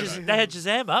 yeah, They yeah. had, they had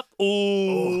Shazam up.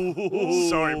 Ooh.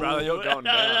 Sorry, brother, you're going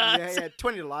down. Yeah,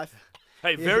 20 to life.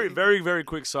 Hey, very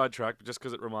quick sidetrack, just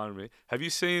because it reminded me. Have you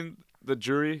seen The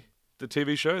Jury, the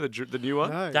TV show, the new one?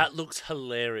 No. That looks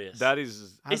hilarious. That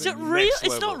is. Is it next real? It's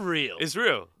level. not real. It's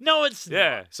real. No, it's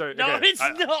Yeah. not. So No, okay, it's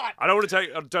not. I don't want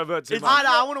to divert too It's much.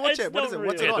 I want to watch It's it. What is not it?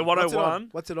 What's real. it on? The What's it 101. on?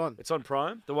 What's it on? It's on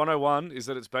Prime. The 101 is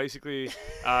that it's basically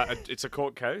it's a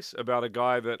court case about a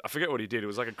guy that I forget what he did. It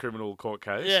was like a criminal court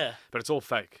case. Yeah. But it's all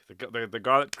fake. The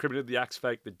guy that committed the act's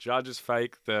fake. The judge is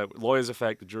fake. The lawyers are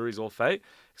fake. The jury's all fake,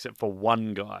 except for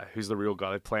one guy who's the real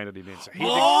guy. They planted him in. So he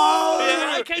Oh,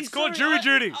 yeah, okay, it's called sorry,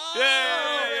 jury duty. Oh.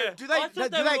 Yeah. Do I they thought do they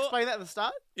they were- explain that at the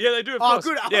start? Yeah, they do. Of Oh, course.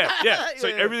 good. Yeah. So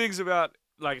Yeah. everything's about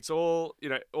like it's all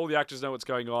all the actors know what's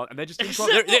going on, and they're just Is improv.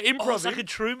 that They're what- oh, improv. it's like a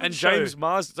Truman and Show. James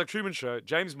Marsden. It's like Truman Show.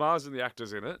 James Marsden, the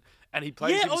actor's in it, and he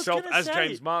plays Yeah, I was himself gonna as say.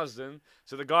 James Marsden.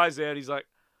 So the guy's there, and he's like,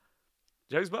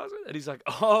 James Marsden, and he's like,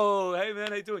 oh, hey man,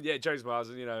 how you doing? Yeah, James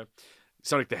Marsden.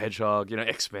 Sonic the Hedgehog.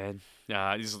 X-Men. He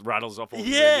just rattles off all the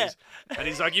Yeah. movies, and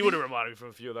he's like, you would have reminded me from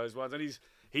a few of those ones, and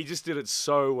he just did it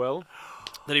so well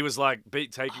that he was like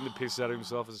taking the piss out of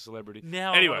himself as a celebrity.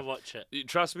 Now Anyway. I want to watch it.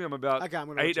 Trust me, I'm about Okay, I'm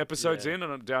gonna 8 watch it. episodes Yeah. in,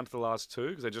 and I'm down to the last 2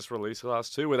 because they just released the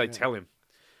last 2 where they tell him.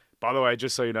 By the way,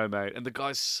 just so you know, mate, and the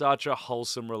guy's such a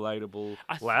wholesome, relatable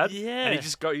lad. yeah. And he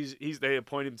just he's they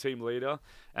appoint him team leader,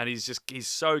 and he's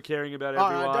so caring about Oh,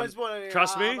 everyone. don't spoil it.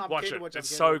 Trust me, I'm watch keen to it. watch It's I'm keen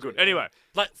to so watch good. it. Anyway,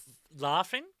 Like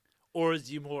laughing, or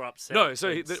is you more upset? no, so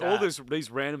than all sad?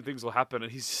 these random things will happen,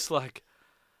 and he's just like,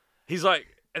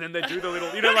 and then they do the little,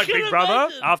 like can Big Brother.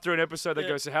 imagine. After an episode, they Yeah.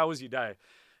 go, "So how was your day?"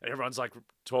 And everyone's like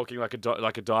talking like a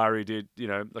diary did,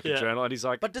 like a Yeah. journal, and he's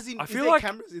like, But is I there feel like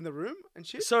cameras in the room and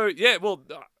shit? So yeah, well,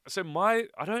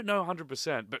 I don't know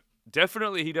 100%, but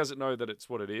definitely he doesn't know that it's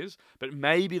what it is. But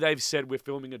maybe they've said we're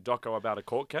filming a doco about a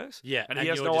court case. Yeah, and and he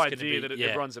has you're no just gonna idea be- that yeah.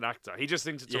 everyone's an actor. He just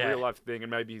thinks it's a Yeah. real life thing, and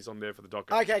maybe he's on there for the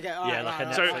doco. Okay. All Yeah, right, like a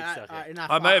all Netflix right, doco. all right,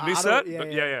 enough. I may have missed that, don't-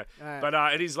 but yeah. All right. But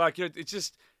and he's like, it's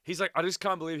just. He's like, I just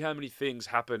can't believe how many things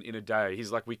happen in a day.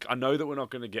 He's like, I know that we're not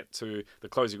going to get to the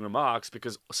closing remarks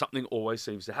because something always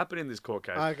seems to happen in this court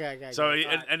case. Okay. So okay, he,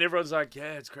 all right. and everyone's like,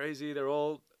 yeah, it's crazy. They're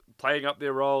all playing up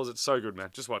their roles. It's so good,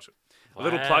 man. Just watch it. A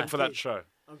little Wow. plug for that show.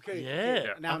 Okay. Yeah.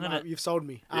 Okay. Now I'm gonna- you've sold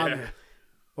me. Yeah.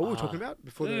 What were we talking about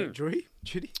before the jury?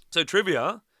 Judy? So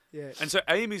trivia, Yeah. and so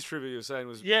Amy's trivia you were saying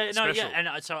was Yeah, no, special. yeah,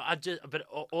 and but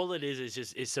all it is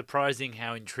just it's surprising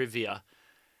how in trivia,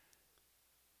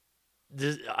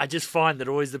 I just find that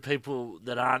always the people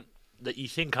that you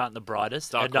think aren't the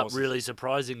brightest Dark end up horses. really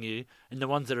surprising you, and the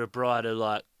ones that are bright are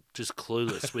like just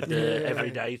clueless with the Yeah.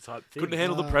 everyday type thing. Couldn't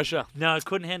handle the pressure. No, I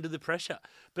couldn't handle the pressure.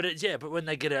 But but when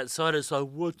they get outside, it's like,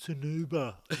 what's an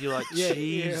Uber? You're like, Yeah,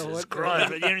 Jesus what the- Christ.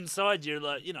 But you're inside, you're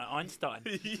like, Einstein.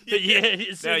 But yeah,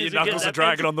 as soon Now as your you get knuckles are that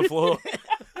dragging on the floor.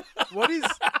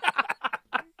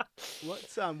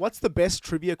 What's the best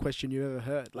trivia question you've ever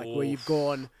heard? Like where you've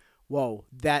gone, whoa,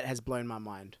 that has blown my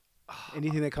mind.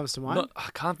 Anything that comes to mind? I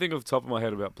can't think off the top of my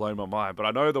head about blowing my mind, but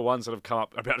I know the ones that have come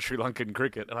up about Sri Lankan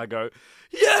cricket, and I go,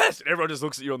 yes! And everyone just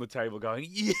looks at you on the table going,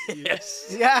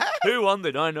 yes! Yeah. Who won the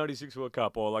 1996 World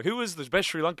Cup? Or like, who was the best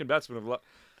Sri Lankan batsman of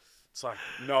It's like,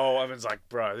 no, everyone's like,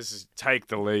 bro, this is take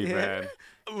the lead, Yeah. man.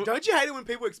 Don't you hate it when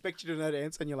people expect you to know the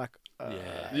answer and you're like,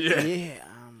 Yeah. Yeah.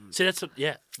 See, that's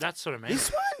what I mean. This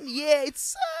one, yeah,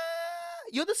 it's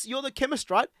you're the chemist,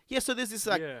 right? Yeah, so there's this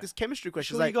Yeah. this chemistry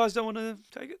question. Sure, It's you like, guys don't want to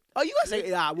take it? oh, you guys say,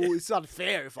 well, it's not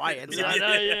fair if I answer. I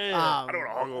know, yeah. I don't want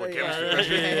to hog all the yeah, chemistry. yeah,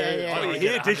 questions. yeah, Oh, yeah, you're yeah,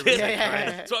 here, yeah. dickhead. Yeah, yeah,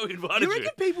 yeah. That's why we Do invited you you.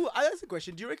 reckon people? That's the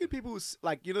question. Do you reckon people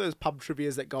like those pub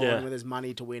trivias that go Yeah. on where there's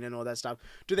money to win and all that stuff?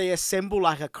 Do they assemble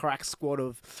like a crack squad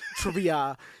of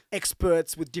trivia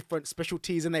experts with different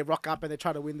specialties and they rock up and they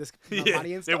try to win this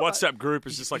money and Their stuff? WhatsApp group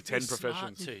is just like 10 It's smart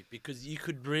professions. too, because you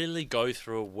could really go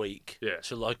through a week Yeah.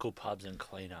 to local pubs and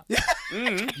clean up.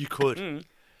 Mm. You could.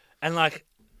 And like,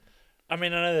 I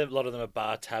mean, I know that a lot of them are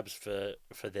bar tabs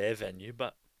for their venue,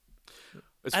 but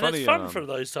It's and funny. it's fun for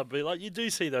those type of people. Like you do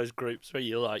see those groups where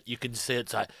you can see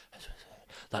it's like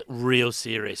real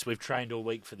serious. We've trained all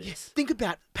week for this. Think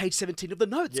about page 17 of the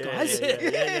notes, guys.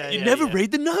 You never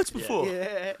read the notes before.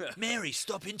 Yeah. Mary,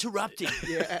 stop interrupting.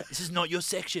 Yeah. This is not your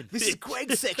section. This is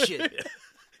Greg's section.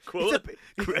 Cool. It's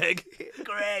a- Greg.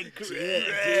 Greg.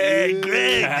 Dude, Greg.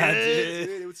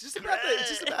 dude, it's just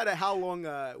about how long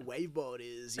a waveboard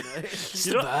is, you know. Just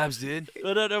You the know- vibes, dude.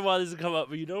 I don't know why this has come up,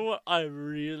 but you know what?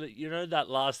 That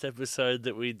last episode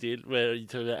that we did where you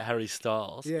talked about Harry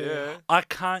Styles? Yeah. Yeah. I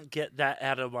can't get that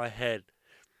out of my head.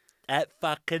 That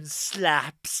fucking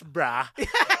slaps, bruh.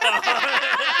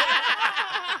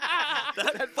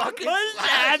 That fucking What's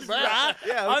that, bruh?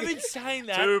 Yeah, I've okay. been saying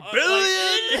that. 2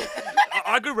 billion.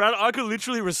 I could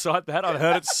literally recite that. I've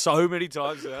heard it so many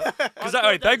times now. Because thought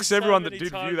that thanks so everyone that many did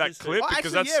view times that this clip week. Oh,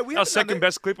 because actually, that's yeah, we our haven't done second it.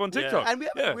 best clip on TikTok. And we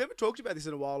haven't talked about this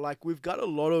in a while. Like we've got a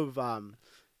lot of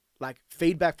like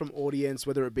feedback from audience,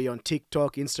 whether it be on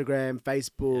TikTok, Instagram,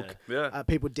 Facebook, Yeah.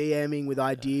 people DMing with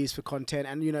ideas for content,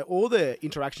 and all the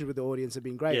interactions with the audience have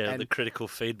been great. Yeah, and the critical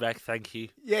feedback. Thank you.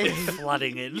 yeah,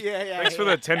 Flooding in. yeah. Thanks for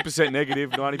the 10%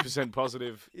 negative, 90%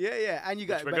 positive. Yeah, and you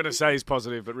guys. We're going to say is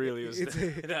positive, but really It's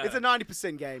a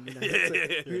 90% game.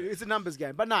 It's a numbers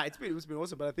game, but no, it's been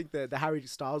awesome. But I think the Harry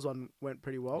Styles one went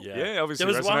pretty well. Yeah, obviously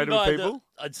There was one resonated guy with people.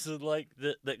 that I just like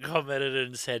that commented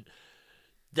and said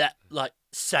that like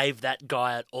save that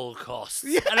guy at all costs.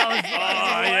 Yeah. And I was like,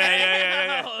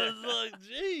 yeah. I was like,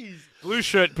 jeez. Blue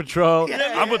shirt patrol.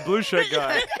 Yeah. I'm with blue shirt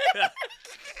guy.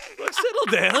 Look, settle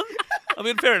down. I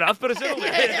mean, fair enough, but settle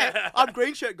down. Yeah. I'm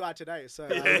green shirt guy today, so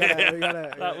we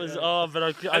gotta, That was but I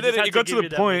And just then had it got to give the you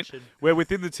that point mention. where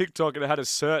within the TikTok it had a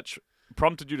search,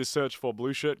 prompted you to search for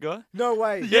blue shirt guy. no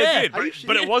way. Yeah. It did, Are you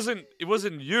but it serious?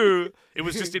 wasn't you. It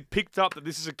was just it picked up that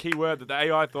this is a keyword that the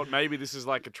AI thought maybe this is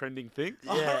like a trending thing.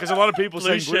 Yeah. Because a lot of people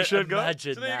saying blue shirt guy.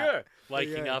 Imagine So there that. you go.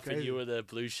 Waking Yeah, up and crazy. you were the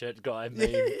blue shirt guy meme.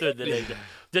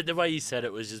 The way you said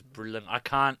it was just brilliant. I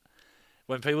can't.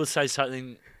 When people say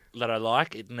something that I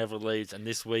like, it never leaves. And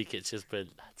this week, it's just been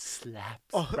that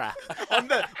slaps, bruh.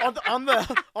 on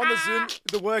the Zoom,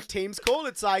 the work teams call,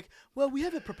 it's like, well, we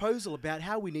have a proposal about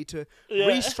how we need to Yeah.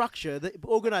 restructure the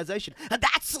organization, and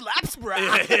that slaps, bro.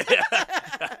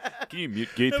 Can you mute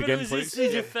Geeth No, but it again, was please?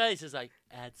 just your face. It's like,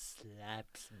 that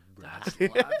slaps,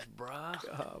 bruh. bruh.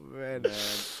 Oh man.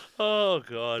 Oh,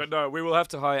 God. But no, we will have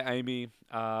to hire Amy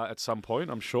at some point,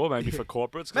 I'm sure, maybe for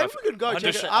corporates. 'cause Maybe we can go I check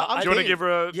just- it. I- I'm do you want to keen. give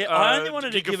her a... Yeah, I only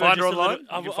wanted to you can give her find just her a little. online?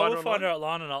 I You can will find her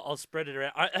online and I'll spread it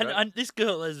around. And this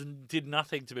girl did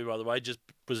nothing to me, by the way. Just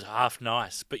was half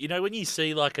nice. But when you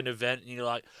see like an event and you're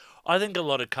like, I think a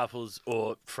lot of couples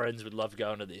or friends would love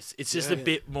going to this. It's just a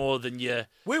bit more than your,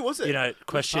 Where was it?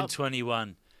 question pub?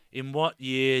 21. In what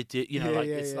year did Yeah,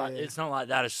 yeah. it's not like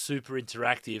that. It's super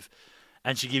interactive.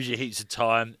 And she gives you heaps of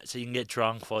time, so you can get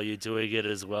drunk while you're doing it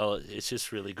as well. It's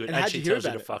just really good. And And how'd she you hear tells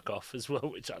you to about it? fuck off as well,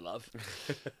 which I love.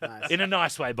 Nice. In a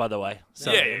nice way, by the way.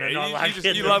 So, Yeah, in a not like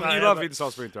in you the love way, you love but-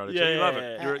 insults being thrown at Yeah, you. You love yeah,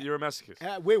 it. yeah. You're a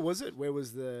masochist. Where was it? Where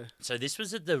was the? So this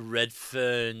was at the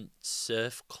Redfern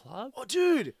Surf Club. Oh,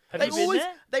 dude! Have they you been always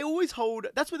there? they always hold.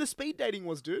 That's where the speed dating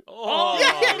was, dude. Oh,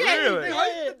 really? They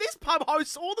host- this pub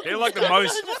hosts all the. They're cool like the stuff.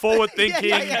 most forward-thinking.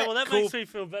 Yeah, Okay, well that cool. makes me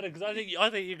feel better because I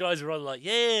think you guys are all like,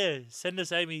 yeah, send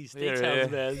us Amy's details, yeah.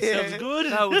 man. Yeah. Sounds good.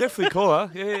 No, we'll definitely call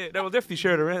her. Yeah. No, we'll definitely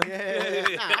share it around. Yeah.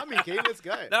 Nah, I'm in keen. Let's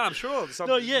go. No, I'm sure.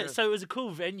 No, yeah. So it was a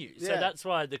cool venue. So Yeah. that's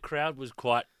why the crowd was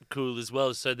quite cool as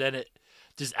well. So then it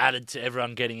just added to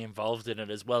everyone getting involved in it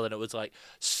as well, and it was like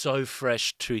so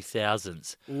fresh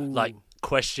 2000s, like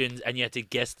questions, and you had to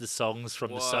guess the songs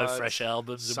from the So What? Fresh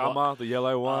albums. and Summer, the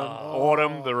yellow one. Oh.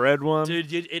 Autumn, the red one.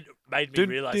 Dude, it made me Dun,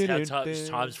 realize dun, how dun,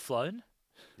 time's flown.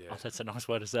 Yeah. Oh, that's a nice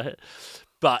way to say it.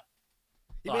 But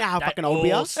You know how that fucking old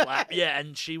we all are? slap- yeah,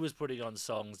 and she was putting on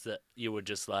songs that you were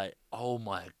just like, oh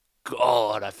my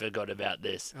God, I forgot about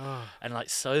this. Oh. And like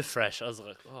so fresh. I was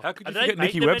like, oh. How could you And they forget make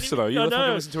Nikki them Webster, though? You I fucking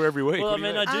know. listen to her every week. Well, I What do you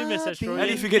mean, I know? do miss that I've strawberry. been How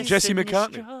do you forget Jesse kissing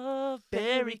McCartney?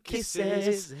 Strawberry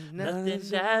kisses, nothing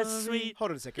as sweet.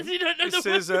 Hold on a second. You don't know This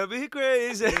the is a bit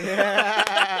crazy.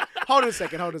 Yeah. Hold on a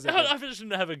second. Hold on a second. I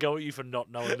shouldn't have a go at you for not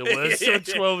knowing the words to a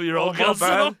 12-year-old Oh, girl my bad.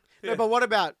 song. No, but what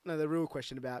about the real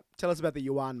question about? Tell us about the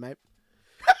yuan, mate.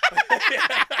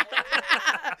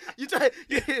 you try.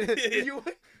 You,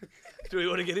 Do we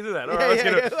want to get into that? All yeah, right, let's yeah,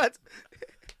 get it. yeah, let's-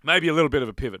 Maybe a little bit of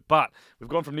a pivot, but we've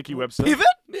gone from Nikki Webster. Pivot?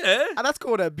 Yeah. Oh, that's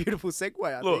called a beautiful segue.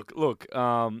 I think. Look.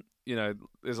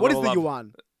 There's a What lot is the of love.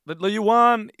 yuan? The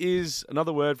yuan is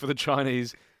another word for the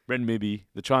Chinese renminbi,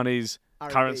 the Chinese RMB.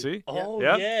 currency. Oh,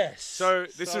 Yeah. yes. So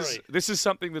Sorry. this is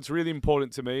something that's really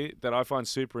important to me that I find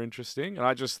super interesting, and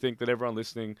I just think that everyone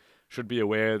listening should be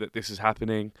aware that this is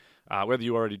happening, whether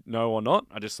you already know or not.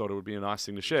 I just thought it would be a nice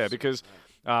thing to share because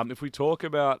if we talk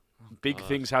about big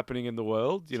things happening in the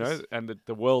world, and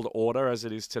the world order as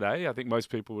it is today, I think most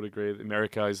people would agree that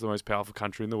America is the most powerful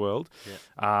country in the world.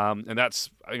 Yeah. And that's,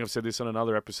 I think I've said this on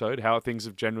another episode, how things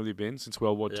have generally been since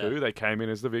World War II. Yeah. They came in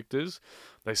as the victors.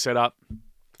 They set up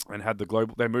and had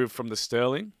they moved from the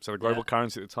sterling, so the global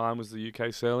currency at the time was the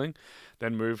UK sterling,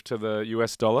 then moved to the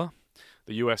US dollar.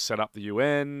 The US set up the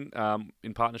UN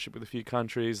in partnership with a few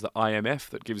countries, the IMF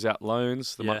that gives out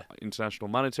loans, the International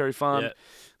Monetary Fund,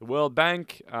 the World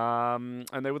Bank, and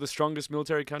they were the strongest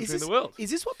military country in the world. Is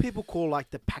this what people call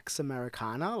like the Pax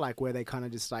Americana, like where they kind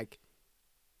of just like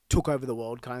took over the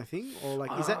world kind of thing, or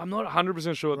like is that? I'm not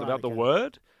 100% sure Right, about the okay.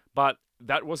 word, but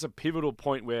that was a pivotal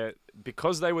point where,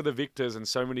 because they were the victors and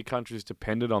so many countries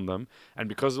depended on them, and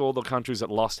because all the countries that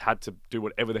lost had to do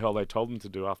whatever the hell they told them to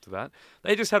do after that,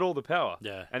 they just had all the power.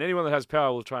 Yeah. And anyone that has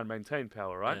power will try and maintain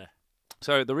power, right? Yeah.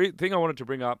 So the thing I wanted to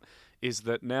bring up is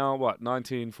that now,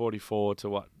 1944 to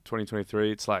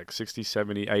 2023, it's like 60,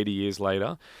 70, 80 years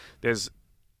later, there's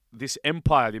this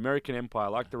empire, the American Empire,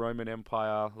 like the Roman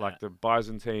Empire, like the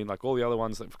Byzantine, like all the other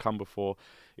ones that have come before,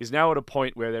 is now at a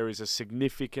point where there is a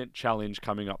significant challenge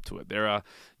coming up to it. There are,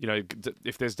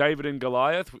 if there's David and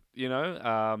Goliath,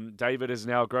 David has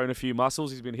now grown a few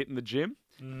muscles. He's been hitting the gym,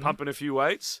 pumping a few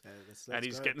weights, and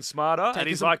he's getting smarter. And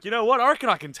he's like, you know what? I reckon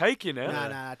I can take you now.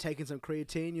 Nah, taking some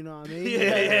creatine, you know what I mean?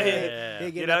 Yeah.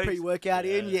 Getting that pre-workout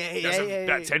in. Does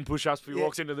about 10 push-ups before he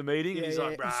walks into the meeting, and he's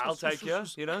like, bruh, I'll take you,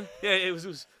 Yeah, it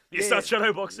was you start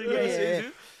shadow boxing.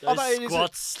 Those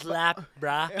squat slap,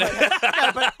 bruh.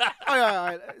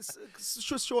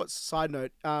 Short side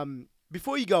note.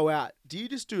 Before you go out, do you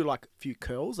just do like a few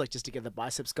curls, like just to get the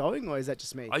biceps going, or is that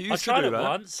just me? I I used to tried do it that.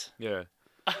 once. Yeah.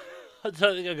 I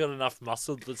don't think I got enough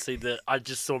muscle to see that. I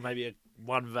just saw maybe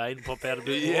one vein pop out a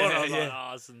bit more. And I was like, oh,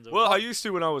 this isn't doing Well, it. I used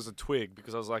to when I was a twig,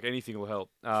 because I was like, anything will help.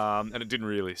 And it didn't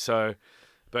really. So,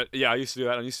 but yeah, I used to do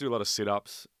that. I used to do a lot of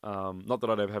sit-ups. Not that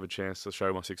I'd ever have a chance to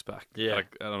show my six-pack at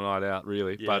a night out,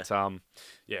 really. Yeah. But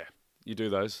yeah, you do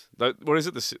those. What is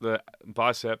it? The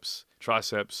biceps,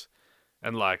 triceps,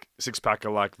 and like six-pack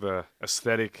are like the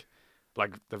aesthetic,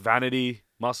 like the vanity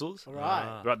muscles.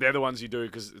 Right. But they're the ones you do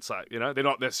because it's like, they're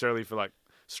not necessarily for like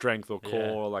strength or core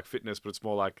Yeah. or like fitness, but it's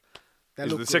more like They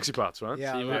these are look the good. sexy parts, right?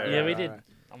 Yeah, See, right, we right, did.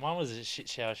 right. Mine was a shit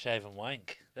shower, shave, and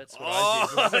wank. That's what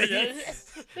Oh, I did.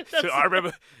 So I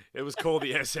remember it was called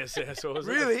the SSS. Or was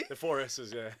it Really? the 4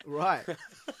 S's, yeah. Right.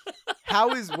 How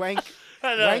is wank?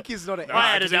 Wank is not a.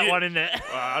 I added because that you- one in there.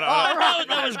 I don't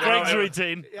know. That was Greg's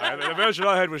routine. The version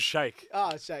I had was shake.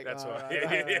 Oh, shake. That's right. why.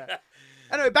 Right.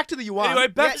 Anyway, back to the yuan. Anyway,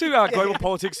 back to Yeah, global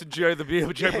politics and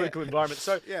geopolitical environment.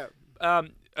 So, Yeah.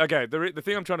 okay, the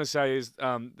thing I'm trying to say is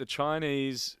the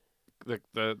Chinese,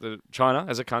 the China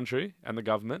as a country and the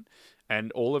government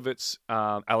and all of its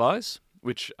allies,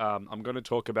 which I'm going to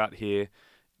talk about here,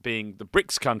 being the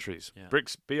BRICS countries. Yeah.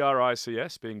 BRICS,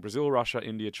 BRICS, being Brazil, Russia,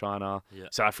 India, China, Yeah.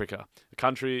 South Africa. The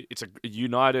country, it's a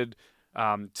united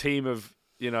team of,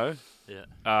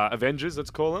 Avengers,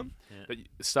 let's call them, Yeah.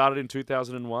 that started in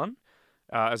 2001.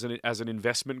 As an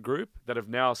investment group that have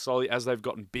now slowly, as they've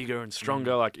gotten bigger and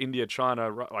stronger, like India, China,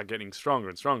 like getting stronger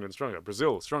and stronger and stronger,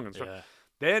 Brazil, stronger and stronger. Yeah.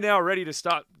 They're now ready to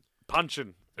start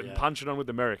punching Yeah. on with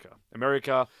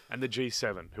America and the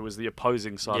G7, who was the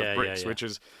opposing side Yeah, of BRICS, yeah. which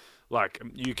is like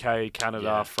UK, Canada,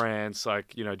 Yeah. France,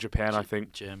 like Japan, I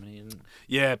think. Germany and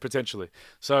Yeah, potentially.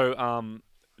 So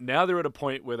now they're at a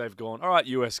point where they've gone, all right,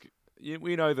 US,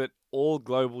 we know that all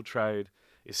global trade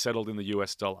is settled in the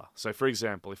US dollar. So, for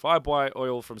example, if I buy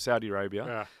oil from Saudi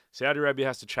Arabia, Saudi Arabia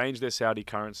has to change their Saudi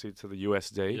currency to the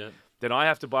USD. Yeah. Then I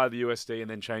have to buy the USD and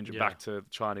then change it back to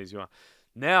Chinese yuan.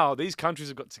 Now, these countries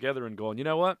have got together and gone, you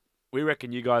know what? We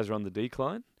reckon you guys are on the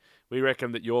decline. We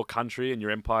reckon that your country and your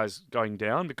empire is going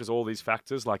down because all these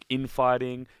factors like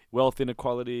infighting, wealth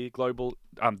inequality, global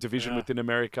division within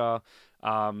America,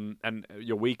 and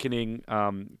your weakening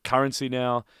currency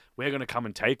now, we're going to come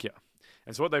and take you.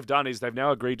 And so what they've done is they've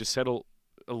now agreed to settle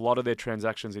a lot of their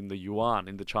transactions in the yuan,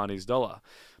 in the Chinese dollar.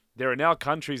 There are now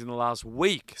countries in the last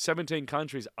week, 17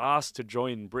 countries asked to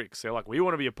join BRICS. They're like, we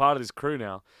want to be a part of this crew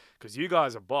now because you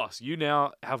guys are boss. You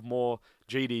now have more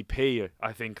GDP,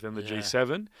 I think, than the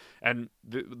G7. And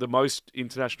the most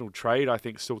international trade, I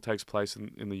think, still takes place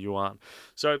in the yuan.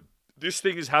 So this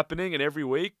thing is happening, and every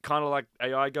week, kind of like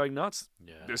AI going nuts,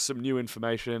 there's some new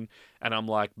information, and I'm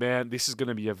like, man, this is going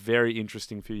to be a very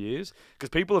interesting few years, because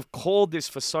people have called this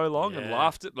for so long and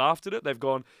laughed at it. They've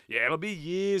gone, yeah, it'll be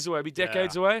years away, it'll be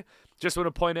decades away. Just want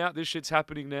to point out this shit's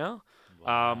happening now.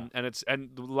 Wow. And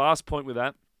the last point with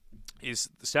that is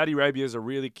Saudi Arabia is a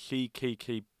really key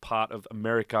part of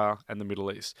America and the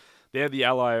Middle East. They're the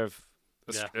ally of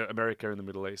America in the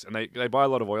Middle East, and they buy a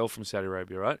lot of oil from Saudi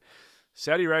Arabia, right?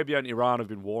 Saudi Arabia and Iran have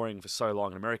been warring for so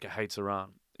long, and America hates Iran.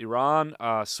 Iran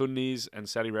are Sunnis and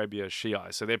Saudi Arabia are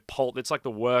Shiites. So it's like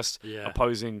the worst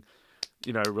opposing,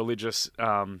 religious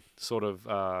sort of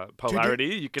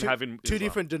polarity you can have in two Islam.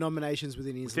 different denominations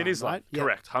within Islam. Within Islam, right? Yeah.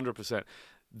 correct, 100%.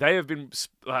 They have been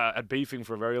at beefing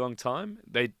for a very long time.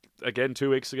 They, again, 2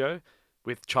 weeks ago,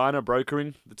 with China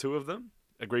brokering the two of them,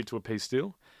 agreed to a peace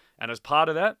deal. And as part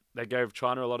of that, they gave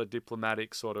China a lot of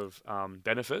diplomatic sort of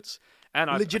benefits. And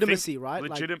Legitimacy, right?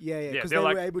 Yeah, Because they're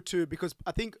they were able to. Because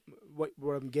I think what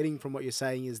I'm getting from what you're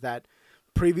saying is that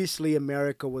previously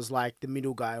America was like the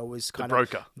middle guy, always The kind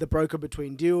broker. of the broker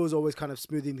between deals, always kind of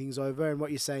smoothing things over. And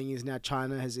what you're saying is now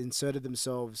China has inserted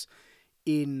themselves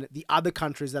in the other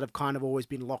countries that have kind of always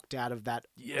been locked out of that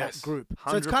group.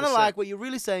 So it's kind of 100%. like what you're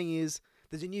really saying is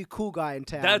there's a new cool guy in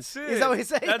town. That's it. Is that what you're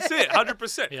saying? That's it.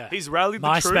 100%. Yeah. He's rallied the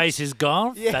MySpace troops. is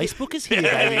gone. Yeah. Facebook is here,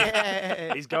 baby.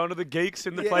 Yeah. He's going to the geeks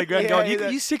in the Yeah, playground yeah, going, yeah.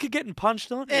 you sick of getting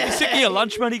punched on? Yeah. You sick of your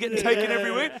lunch money getting taken Yeah,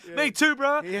 every week? yeah. Me too,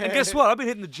 bro. Yeah. And guess what? I've been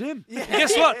hitting the gym. Yeah. And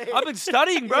guess what? I've been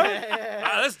studying, bro.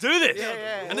 Yeah. Let's do this. Yeah,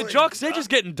 yeah. And the jocks, they're just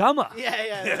getting dumber.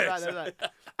 Yeah, that's right.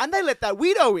 And they let that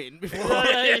weirdo in before.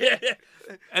 Yeah.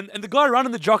 And the guy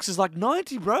running the jocks is like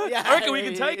 90, bro. Yeah, I reckon we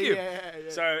can take him. yeah.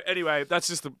 So anyway, that's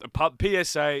just the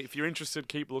PSA. If you're interested,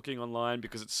 keep looking online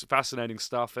because it's fascinating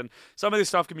stuff. And some of this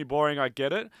stuff can be boring. I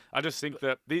get it. I just think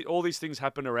that all these things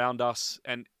happen around us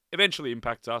and eventually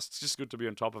impact us. It's just good to be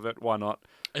on top of it. Why not?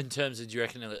 In terms of, do you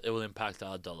reckon it will impact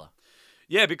our dollar?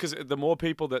 Yeah, because the more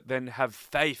people that then have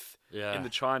faith Yeah. in the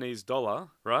Chinese dollar,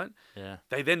 right? Yeah.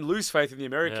 They then lose faith in the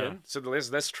American, Yeah. so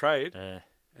there's less trade, Yeah.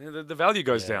 and the value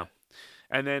goes Yeah. down.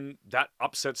 And then that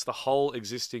upsets the whole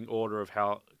existing order of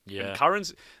how Yeah.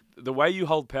 currency. The way you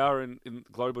hold power in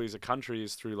globally as a country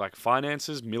is through like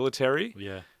finances, military,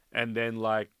 Yeah. and then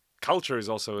like culture is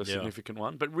also a significant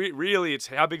one. But really, it's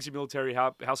how big's your military,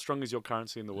 how strong is your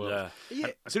currency in the world. Yeah. Yeah.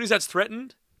 And as soon as that's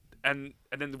threatened, and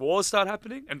then the wars start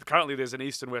happening, and currently there's an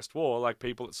East and West war, like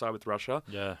people that side with Russia,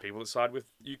 Yeah. people that side with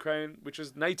Ukraine, which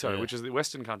is NATO, Yeah. which is the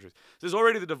Western countries. There's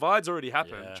already the divide's already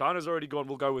happened. Yeah. China's already gone,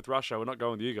 we'll go with Russia, we're not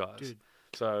going with you guys. Dude.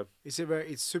 So It's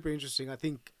super interesting. I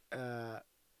think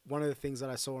one of the things that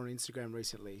I saw on Instagram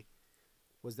recently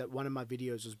was that one of my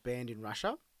videos was banned in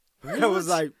Russia. I was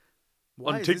like,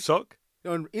 why on is this- TikTok?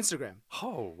 on Instagram.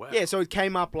 Oh wow. Yeah, so it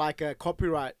came up like a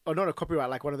copyright, or not a copyright,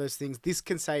 like one of those things. This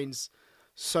contains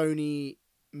Sony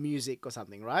music or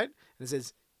something, right? And it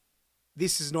says,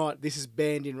 this is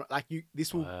banned in, like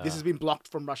this has been blocked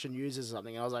from Russian users or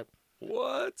something. And I was like,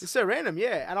 What? it's so random,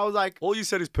 yeah. And I was like, All you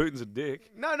said is Putin's a dick.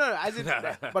 no, as in,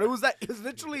 but it was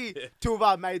literally two of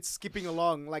our mates skipping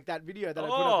along, like that video that I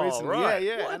put up Oh, recently. right.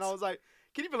 Yeah. What? And I was like,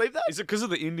 can you believe that? Is it because of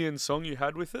the Indian song you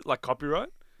had with it, like copyright?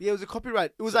 Yeah, it was a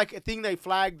copyright. It was like a thing they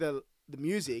flagged the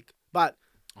music, but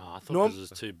Oh, I thought it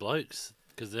was two blokes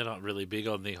because they're not really big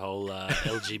on the whole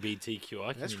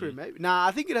LGBTQI. that's true, maybe. Nah,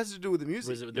 I think it has to do with the music.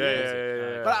 Was it with the Yeah,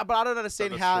 music? yeah. But I don't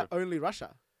understand That's how true. only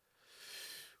Russia.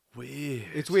 Weird.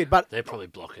 It's weird, but They're probably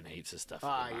blocking heaps of stuff.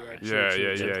 Ah, at the yeah, moment. true, Yeah, true,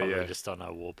 yeah, true. They're yeah, probably just on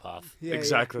a warpath. Yeah,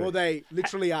 Exactly. Yeah. Well, they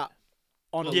literally are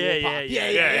on a Yeah, warpath.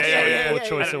 yeah. Poor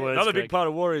choice And of words. another big Greg. part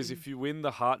of war is if you win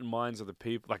the heart and minds of the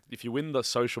people, like if you win the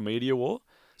social media war.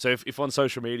 So if on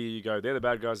social media you go, they're the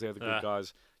bad guys, they're the good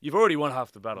guys, you've already won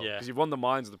half the battle Yeah. because you've won the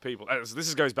minds of the people. So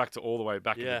this goes back to all the way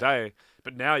back in Yeah. the day,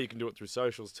 but now you can do it through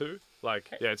socials too. Like,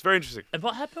 yeah, it's very interesting. And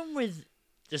what happened with?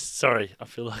 Just sorry, I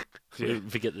feel like we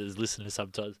forget that there's listeners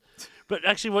sometimes. But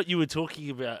actually, what you were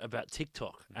talking about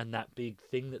TikTok and that big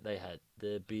thing that they had,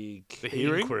 the big The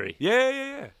hearing? inquiry.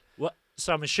 Yeah. What?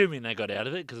 So I'm assuming they got out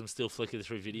of it because I'm still flicking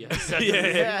through videos. So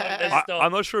Yeah.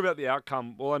 I'm not sure about the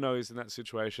outcome. All I know is in that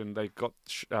situation, they got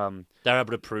they're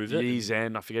able to prove it. Yi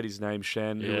Zhen, I forget his name,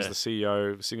 Shen, who was Yeah. the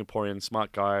CEO, Singaporean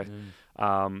smart guy,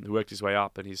 who worked his way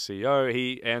up, and he's CEO.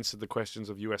 He answered the questions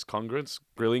of U.S. Congress,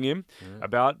 grilling him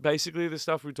about basically the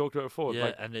stuff we talked about before, Yeah,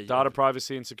 like and it- data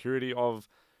privacy and security of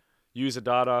user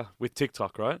data with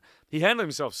TikTok, right? He handled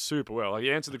himself super well. Like, he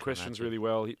answered the questions really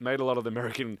well. He made a lot of the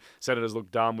American senators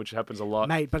look dumb, which happens a lot.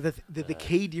 Mate, but the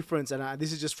key difference, and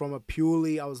this is just from a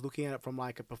purely, I was looking at it from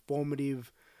like a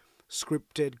performative,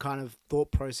 scripted kind of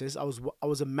thought process. I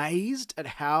was amazed at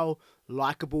how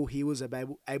likable he was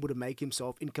able to make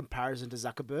himself in comparison to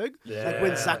Zuckerberg. Like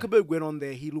when Zuckerberg went on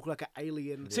there, he looked like an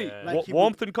alien. See, Like he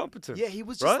warmth and competence. Yeah, he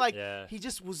was just right? like, Yeah. he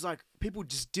just was like, people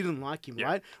just didn't like him, Yeah.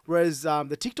 right? Whereas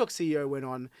the TikTok CEO went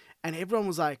on and everyone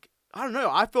was like, I don't know,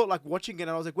 I felt like watching it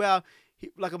and I was like, wow,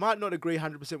 like I might not agree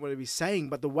 100% what he's saying,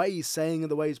 but the way he's saying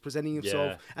and the way he's presenting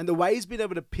himself and the way he's been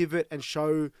able to pivot and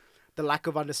show the lack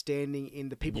of understanding in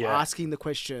the people asking the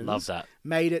questions Love that.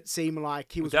 made it seem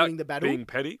like he was Without winning the battle.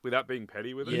 without being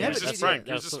petty with it. Yeah, He was never just did, frank.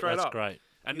 yeah. He was just straight that's up. great.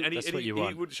 And That's what you he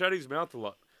want. would shut his mouth a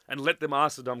lot and let them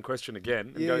ask the dumb question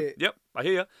again and go, Yeah. yep, I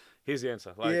hear you. Here's the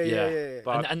answer. Like, Yeah.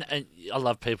 But, And I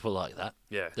love people like that.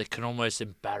 yeah. That can almost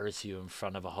embarrass you in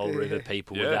front of a whole room of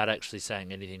people Yeah. without actually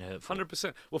saying anything hurtful.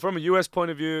 100%. Well, from a US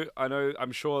point of view,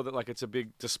 I'm sure that like it's a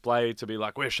big display to be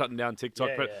like, we're shutting down TikTok.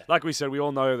 Yeah, but yeah. like we said, we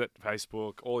all know that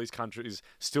Facebook, all these countries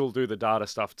still do the data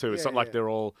stuff too. It's Yeah, not like yeah. they're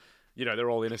all,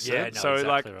 they're all innocent. Yeah, no, so exactly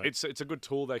like, right. it's a good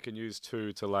tool they can use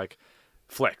too to like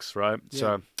flex, right?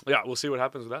 So yeah, we'll see what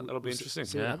happens with that. That'll be interesting.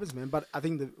 See what happens, man. But I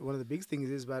think one of the big things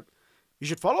is, but You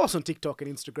should follow us on TikTok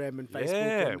and Instagram and Facebook.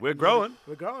 Yeah, and we're growing.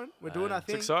 We're growing. We're doing our It's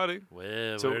thing. exciting.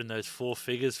 We're So- in those 4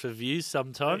 figures for views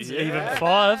sometimes, Yeah. even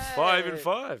 5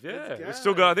 Five, yeah. Let's We've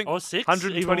still got, I think, or 6.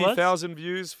 120,000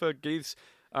 views for Geith's,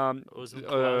 Was it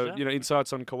Kawaja?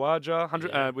 insights on Kawaja.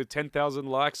 Yeah. With 10,000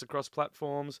 likes across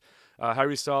platforms.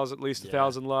 Harry Styles at least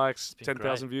 1,000 likes, been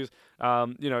 10,000 views.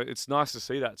 It's nice to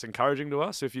see that. It's encouraging to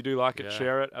us. If you do like it, Yeah.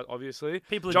 share it. Obviously,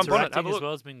 People jump on it. interacting Have a as look.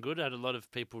 well has been good. I had a lot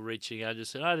of people reaching out,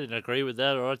 just saying, I didn't agree with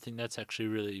that, or I think that's actually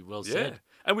really well Yeah, said.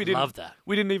 and we didn't Love that.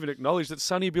 We didn't even acknowledge that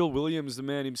Sonny Bill Williams, the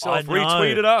man himself, I know.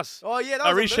 retweeted us. Oh yeah, that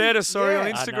I was reshared a story on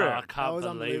yeah. Instagram. I know, I That can't was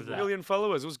believe unbelievable. that. 1 million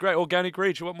followers. It was great. Organic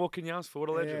reach. What more can you ask for? What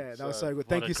a legend. Yeah, that was So- so good. what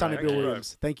Thank a you, Sonny great Bill guy.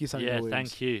 Williams. Thank you, Sonny Yeah, Bill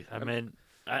Williams. thank you. I mean,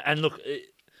 and look,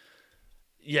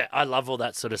 yeah, I love all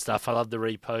that sort of stuff. I love the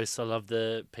reposts. I love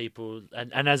the people.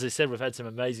 And as I said, we've had some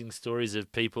amazing stories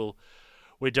of people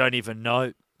we don't even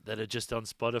know that are just on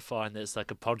Spotify, and there's like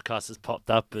a podcast that's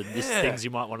popped up, and this Yeah. things you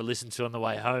might want to listen to on the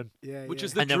way home. Yeah, Which yeah.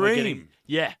 is the And then we're dream. getting,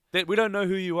 yeah. That we don't know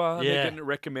who you are. And Yeah. they're getting it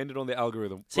recommended on the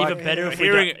algorithm. It's even better if we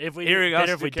hearing, don't, if we hearing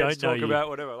better us if we dickheads don't know talk you. about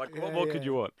whatever. Like, what Yeah, more yeah. could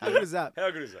you want? How good is that?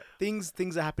 How good is that?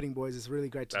 Things are happening, boys. It's really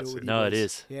great to That's do it with it. you. No, it boys.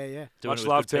 is. Yeah, yeah. Doing Much it with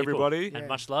love good to people. everybody. Yeah. And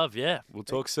much love, yeah. We'll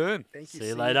talk soon. Thank you. See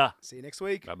you later. See you next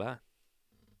week. Bye bye.